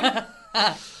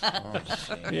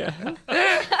 Yeah.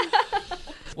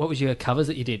 What was your covers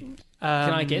that you did?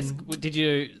 Can I guess? Did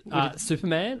you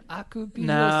Superman? I could be your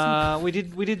Nah, we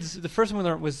did the first one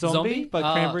was Zombie, Zombie? by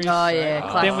Oh. Cranberries. Oh, yeah. Oh.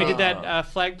 Classic. Then we did that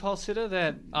Flagpole Sitter.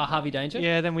 That Harvey Danger?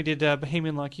 yeah. Then we did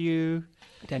Bohemian Like You.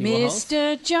 Danny Warhols?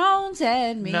 Mr. Jones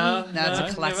and me. No,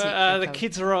 it's a classic. The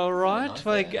kids are all right. nice,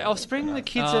 Like yeah. Offspring, the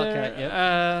kids Oh, are. okay,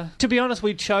 yep. To be honest,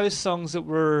 we chose songs that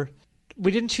were.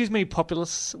 We didn't choose many popular.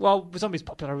 Well, Zombie's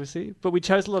popular, obviously, but we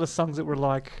chose a lot of songs that were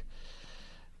like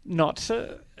not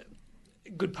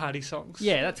good party songs.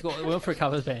 Yeah, that's good. We went for a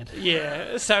covers band.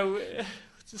 Yeah. So,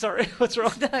 sorry, what's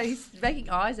wrong? No, he's making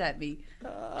eyes at me.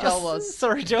 Joel was.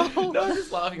 Sorry, Joel. No, I was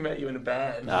just laughing about you in a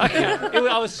band.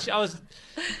 I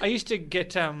used to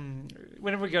get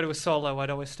whenever we go to a solo, I'd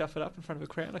always stuff it up in front of a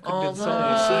crowd. I couldn't Oh, do the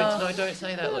solo. no, don't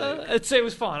say that, Luke. It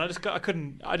was fine.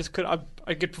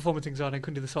 I get performance anxiety. I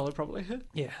couldn't do the solo properly.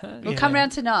 Yeah. We'll come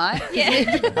round tonight.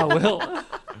 I will.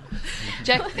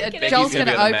 Jack, Becky's Joel's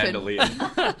gonna going be on to the open.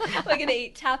 mandolin. We're going to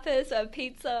eat tapas or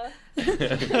pizza.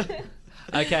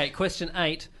 Okay, question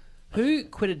 8. Who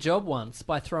quit a job once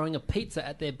by throwing a pizza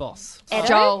at their boss? Edo?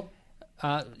 Joel.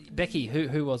 Becky,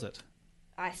 who was it?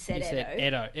 I said You said Edo.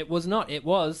 Edo. It was not. It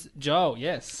was Joel,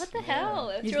 yes. What the hell?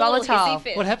 It's He's your little volatile. hissy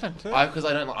fit. What happened? Because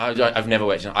I've never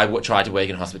worked. Tried to work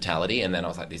in hospitality, and then I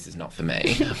was like, "This is not for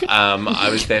me." I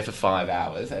was there for 5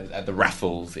 hours at the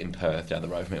Raffles in Perth, down the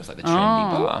road from me. It was like the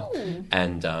trendy bar,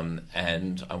 and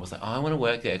I was like, "Oh, I want to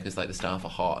work there because like the staff are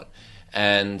hot."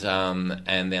 And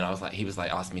then I was like, he was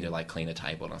like asking me to like clean a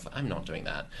table, and I was like, I'm not doing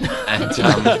that. And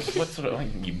what sort of like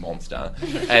you monster?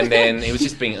 And then it was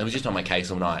just on my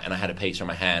case all night, and I had a pizza in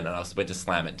my hand, and I went to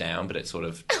slam it down, but it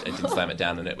didn't slam it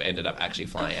down, and it ended up actually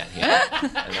flying out here.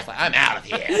 And I was like, I'm out of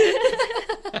here.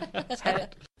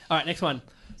 All right, next one.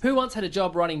 Who once had a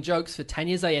job writing jokes for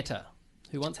Tanya Zayeta?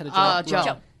 Who once had a job?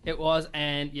 Joel. It was,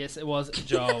 and yes, it was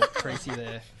Joel Creasy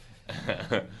there.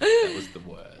 That was the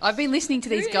worst. I've been listening to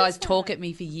these guys talk at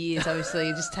me for years,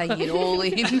 obviously, just taking it all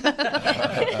in. They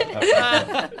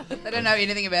don't know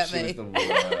anything about She was me. the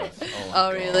worst.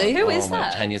 Oh, really? Who is my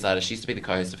that? Tanya Zayeta. She used to be the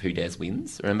co-host of Who Dares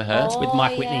Wins. Remember her? With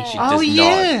Mike Whitney. She Oh, does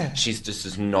yeah. not. She just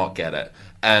does not get it.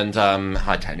 And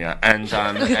hi Tanya. And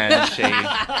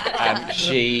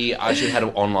she had an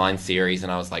online series,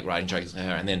 and I was like writing jokes with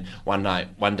her. And then one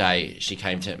day, she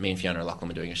came to me and Fiona Lachlan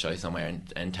were doing a show somewhere,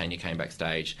 and Tanya came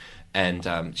backstage, and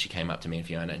she came up to me and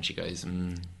Fiona, and she goes,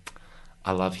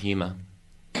 "I love humour."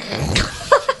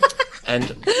 And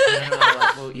I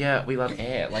like, well, yeah, we love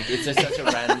air. Like it's just such a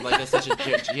random, like it's such a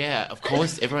yeah. Of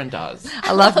course, everyone does.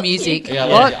 I love music. Yeah,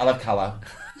 What? I love colour.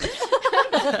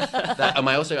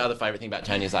 My also other favourite thing about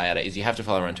Tanya Zayada is you have to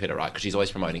follow her on Twitter, right? Because she's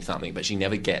always promoting something, but she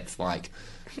never gets like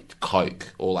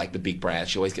Coke or like the big brand.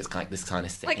 She always gets kind of this kind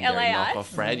of secondary LA Ice?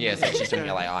 knockoff brand. Yeah, so she's doing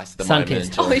LA Ice at the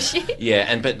Sunkist. moment. Oh, is she? Yeah,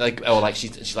 and but like, or like she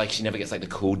never gets like the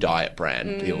cool diet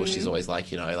brand deal. She's always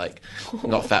like, you know, like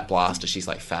not Fat Blaster. She's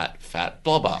like fat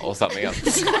blobber or something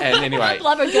else. And anyway,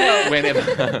 Blubber girl.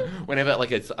 whenever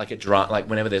like it's like a drama, like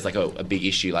whenever there's like a big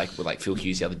issue, like with like Phil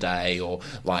Hughes the other day, or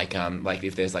like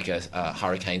if there's like a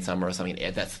hurricane summer or something,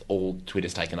 that's all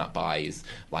Twitter's taken up by is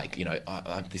like, you know,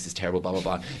 this is terrible, blah blah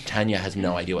blah. Tanya has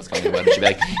no idea what's going on. She'll be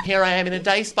like, here I am in a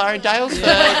day spa in Dalesford.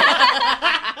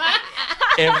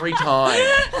 Every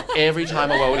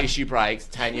time a world issue breaks,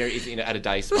 Tanya is at a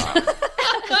day spa.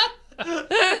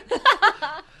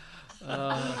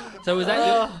 So was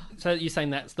that? So you're saying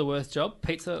that's the worst job,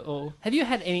 pizza, or have you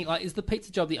had any? Like, is the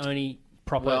pizza job the only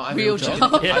proper real job?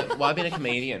 I've been a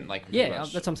comedian, like Yeah,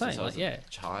 that's what I'm saying, since I was like, yeah. a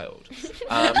child.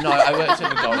 No, I worked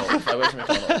at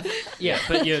McDonald's. Yeah,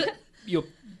 but you're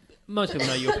most people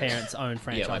know your parents own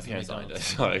franchise. Yeah, my parents owned it,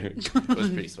 so it was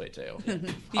a pretty sweet deal. Yeah.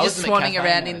 You're just swanning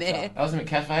around in there. I was a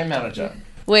McCafe manager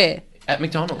Where? at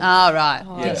McDonald's. Oh, right.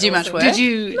 Yeah. Did you do much work? Did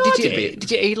you did. did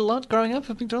you eat a lot growing up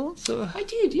at McDonald's? Or? I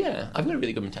did, yeah. I've got a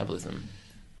really good metabolism.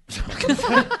 If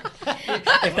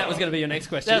that was going to be your next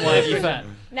question, why are you fat?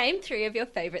 Name 3 of your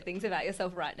favourite things about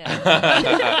yourself right now.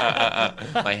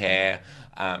 My hair.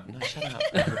 No, shut up.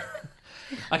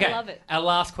 Okay, Love it. our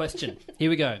last question. Here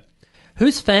we go.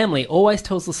 Whose family always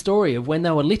tells the story of when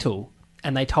they were little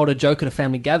and they told a joke at a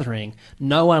family gathering,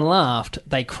 no one laughed,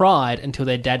 they cried until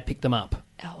their dad picked them up?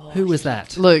 Who was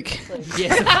that? Luke.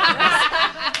 Yes.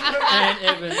 And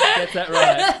Evan gets that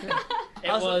right. It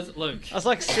was Luke. I was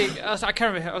like six. I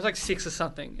can't remember. I was like 6 or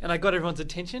something, and I got everyone's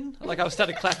attention. Like I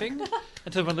started clapping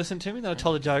until everyone listened to me. Then I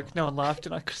told a joke. No one laughed,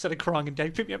 and I started crying. And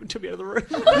Dad picked me up and took me out of the room.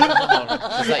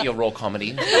 Was that your raw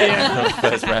comedy? Yeah.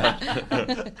 First round.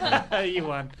 You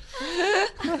won.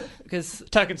 Because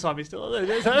Token signed me still. No,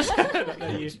 you.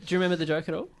 do you remember the joke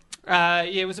at all? Yeah,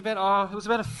 it was about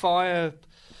a fire.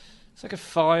 It's like a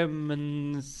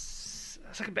fireman's.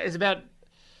 It's about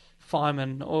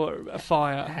fireman or a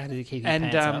fire. How did he keep his and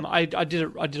pants up? I did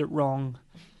it wrong.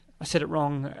 I said it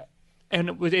wrong, and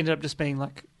it ended up just being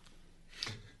like.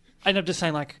 I ended up just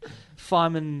saying like,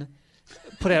 firemen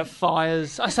put out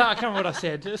fires. I can't remember what I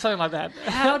said. Something like that.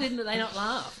 How didn't they not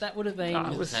laugh? That would have been...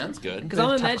 Sounds good. Because I'm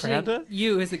Tough imagining crowd.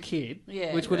 you as a kid,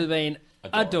 Yeah. which would have been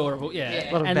adorable. Yeah.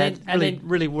 A lot of And bad, then, and then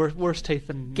really worse teeth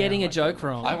than getting now, a joke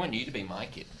wrong. I want you to be my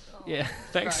kid. Yeah.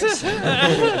 Thanks.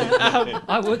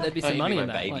 I would. There'd be some You'd money be in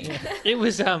my that. baby. Like, yeah. It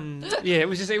was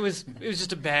it was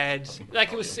just a bad,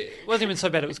 like it wasn't even so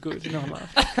bad it was good. No one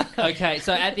laughed. Okay,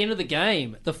 so at the end of the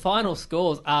game, the final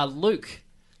scores are Luke,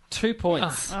 2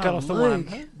 points. Got off the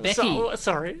Luke. one. Becky.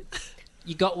 Sorry.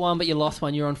 You got one, but you lost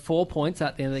one. You're on 4 points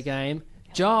at the end of the game.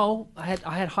 Joel, I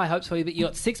had high hopes for you, but you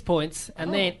got 6 points,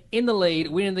 and then in the lead,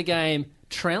 winning the game,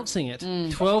 trouncing it,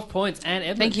 12 points, and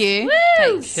Evan. Thank you.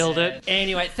 Thanks. Killed it.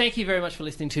 Anyway, thank you very much for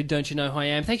listening to Don't You Know Who I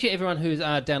Am. Thank you everyone who's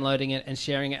downloading it and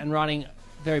sharing it and writing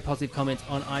very positive comments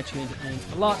on iTunes. It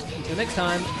means a lot. Until next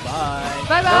time, bye.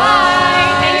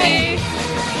 Bye-bye. Thank you.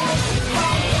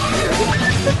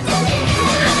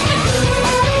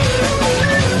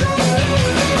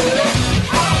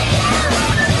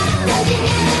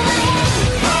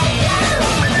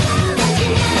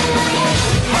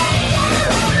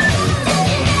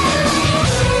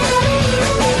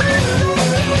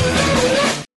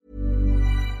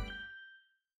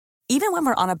 Even when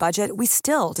we're on a budget, we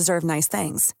still deserve nice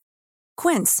things.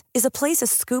 Quince is a place to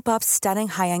scoop up stunning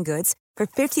high-end goods for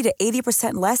 50 to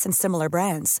 80% less than similar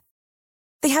brands.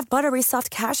 They have buttery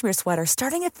soft cashmere sweaters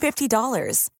starting at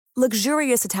 $50,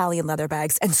 luxurious Italian leather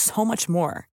bags, and so much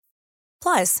more.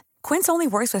 Plus, Quince only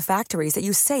works with factories that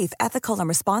use safe, ethical, and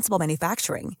responsible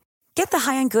manufacturing. Get the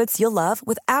high-end goods you'll love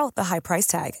without the high price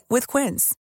tag with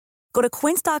Quince. Go to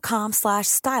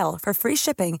quince.com/style for free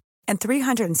shipping and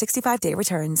 365-day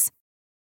returns.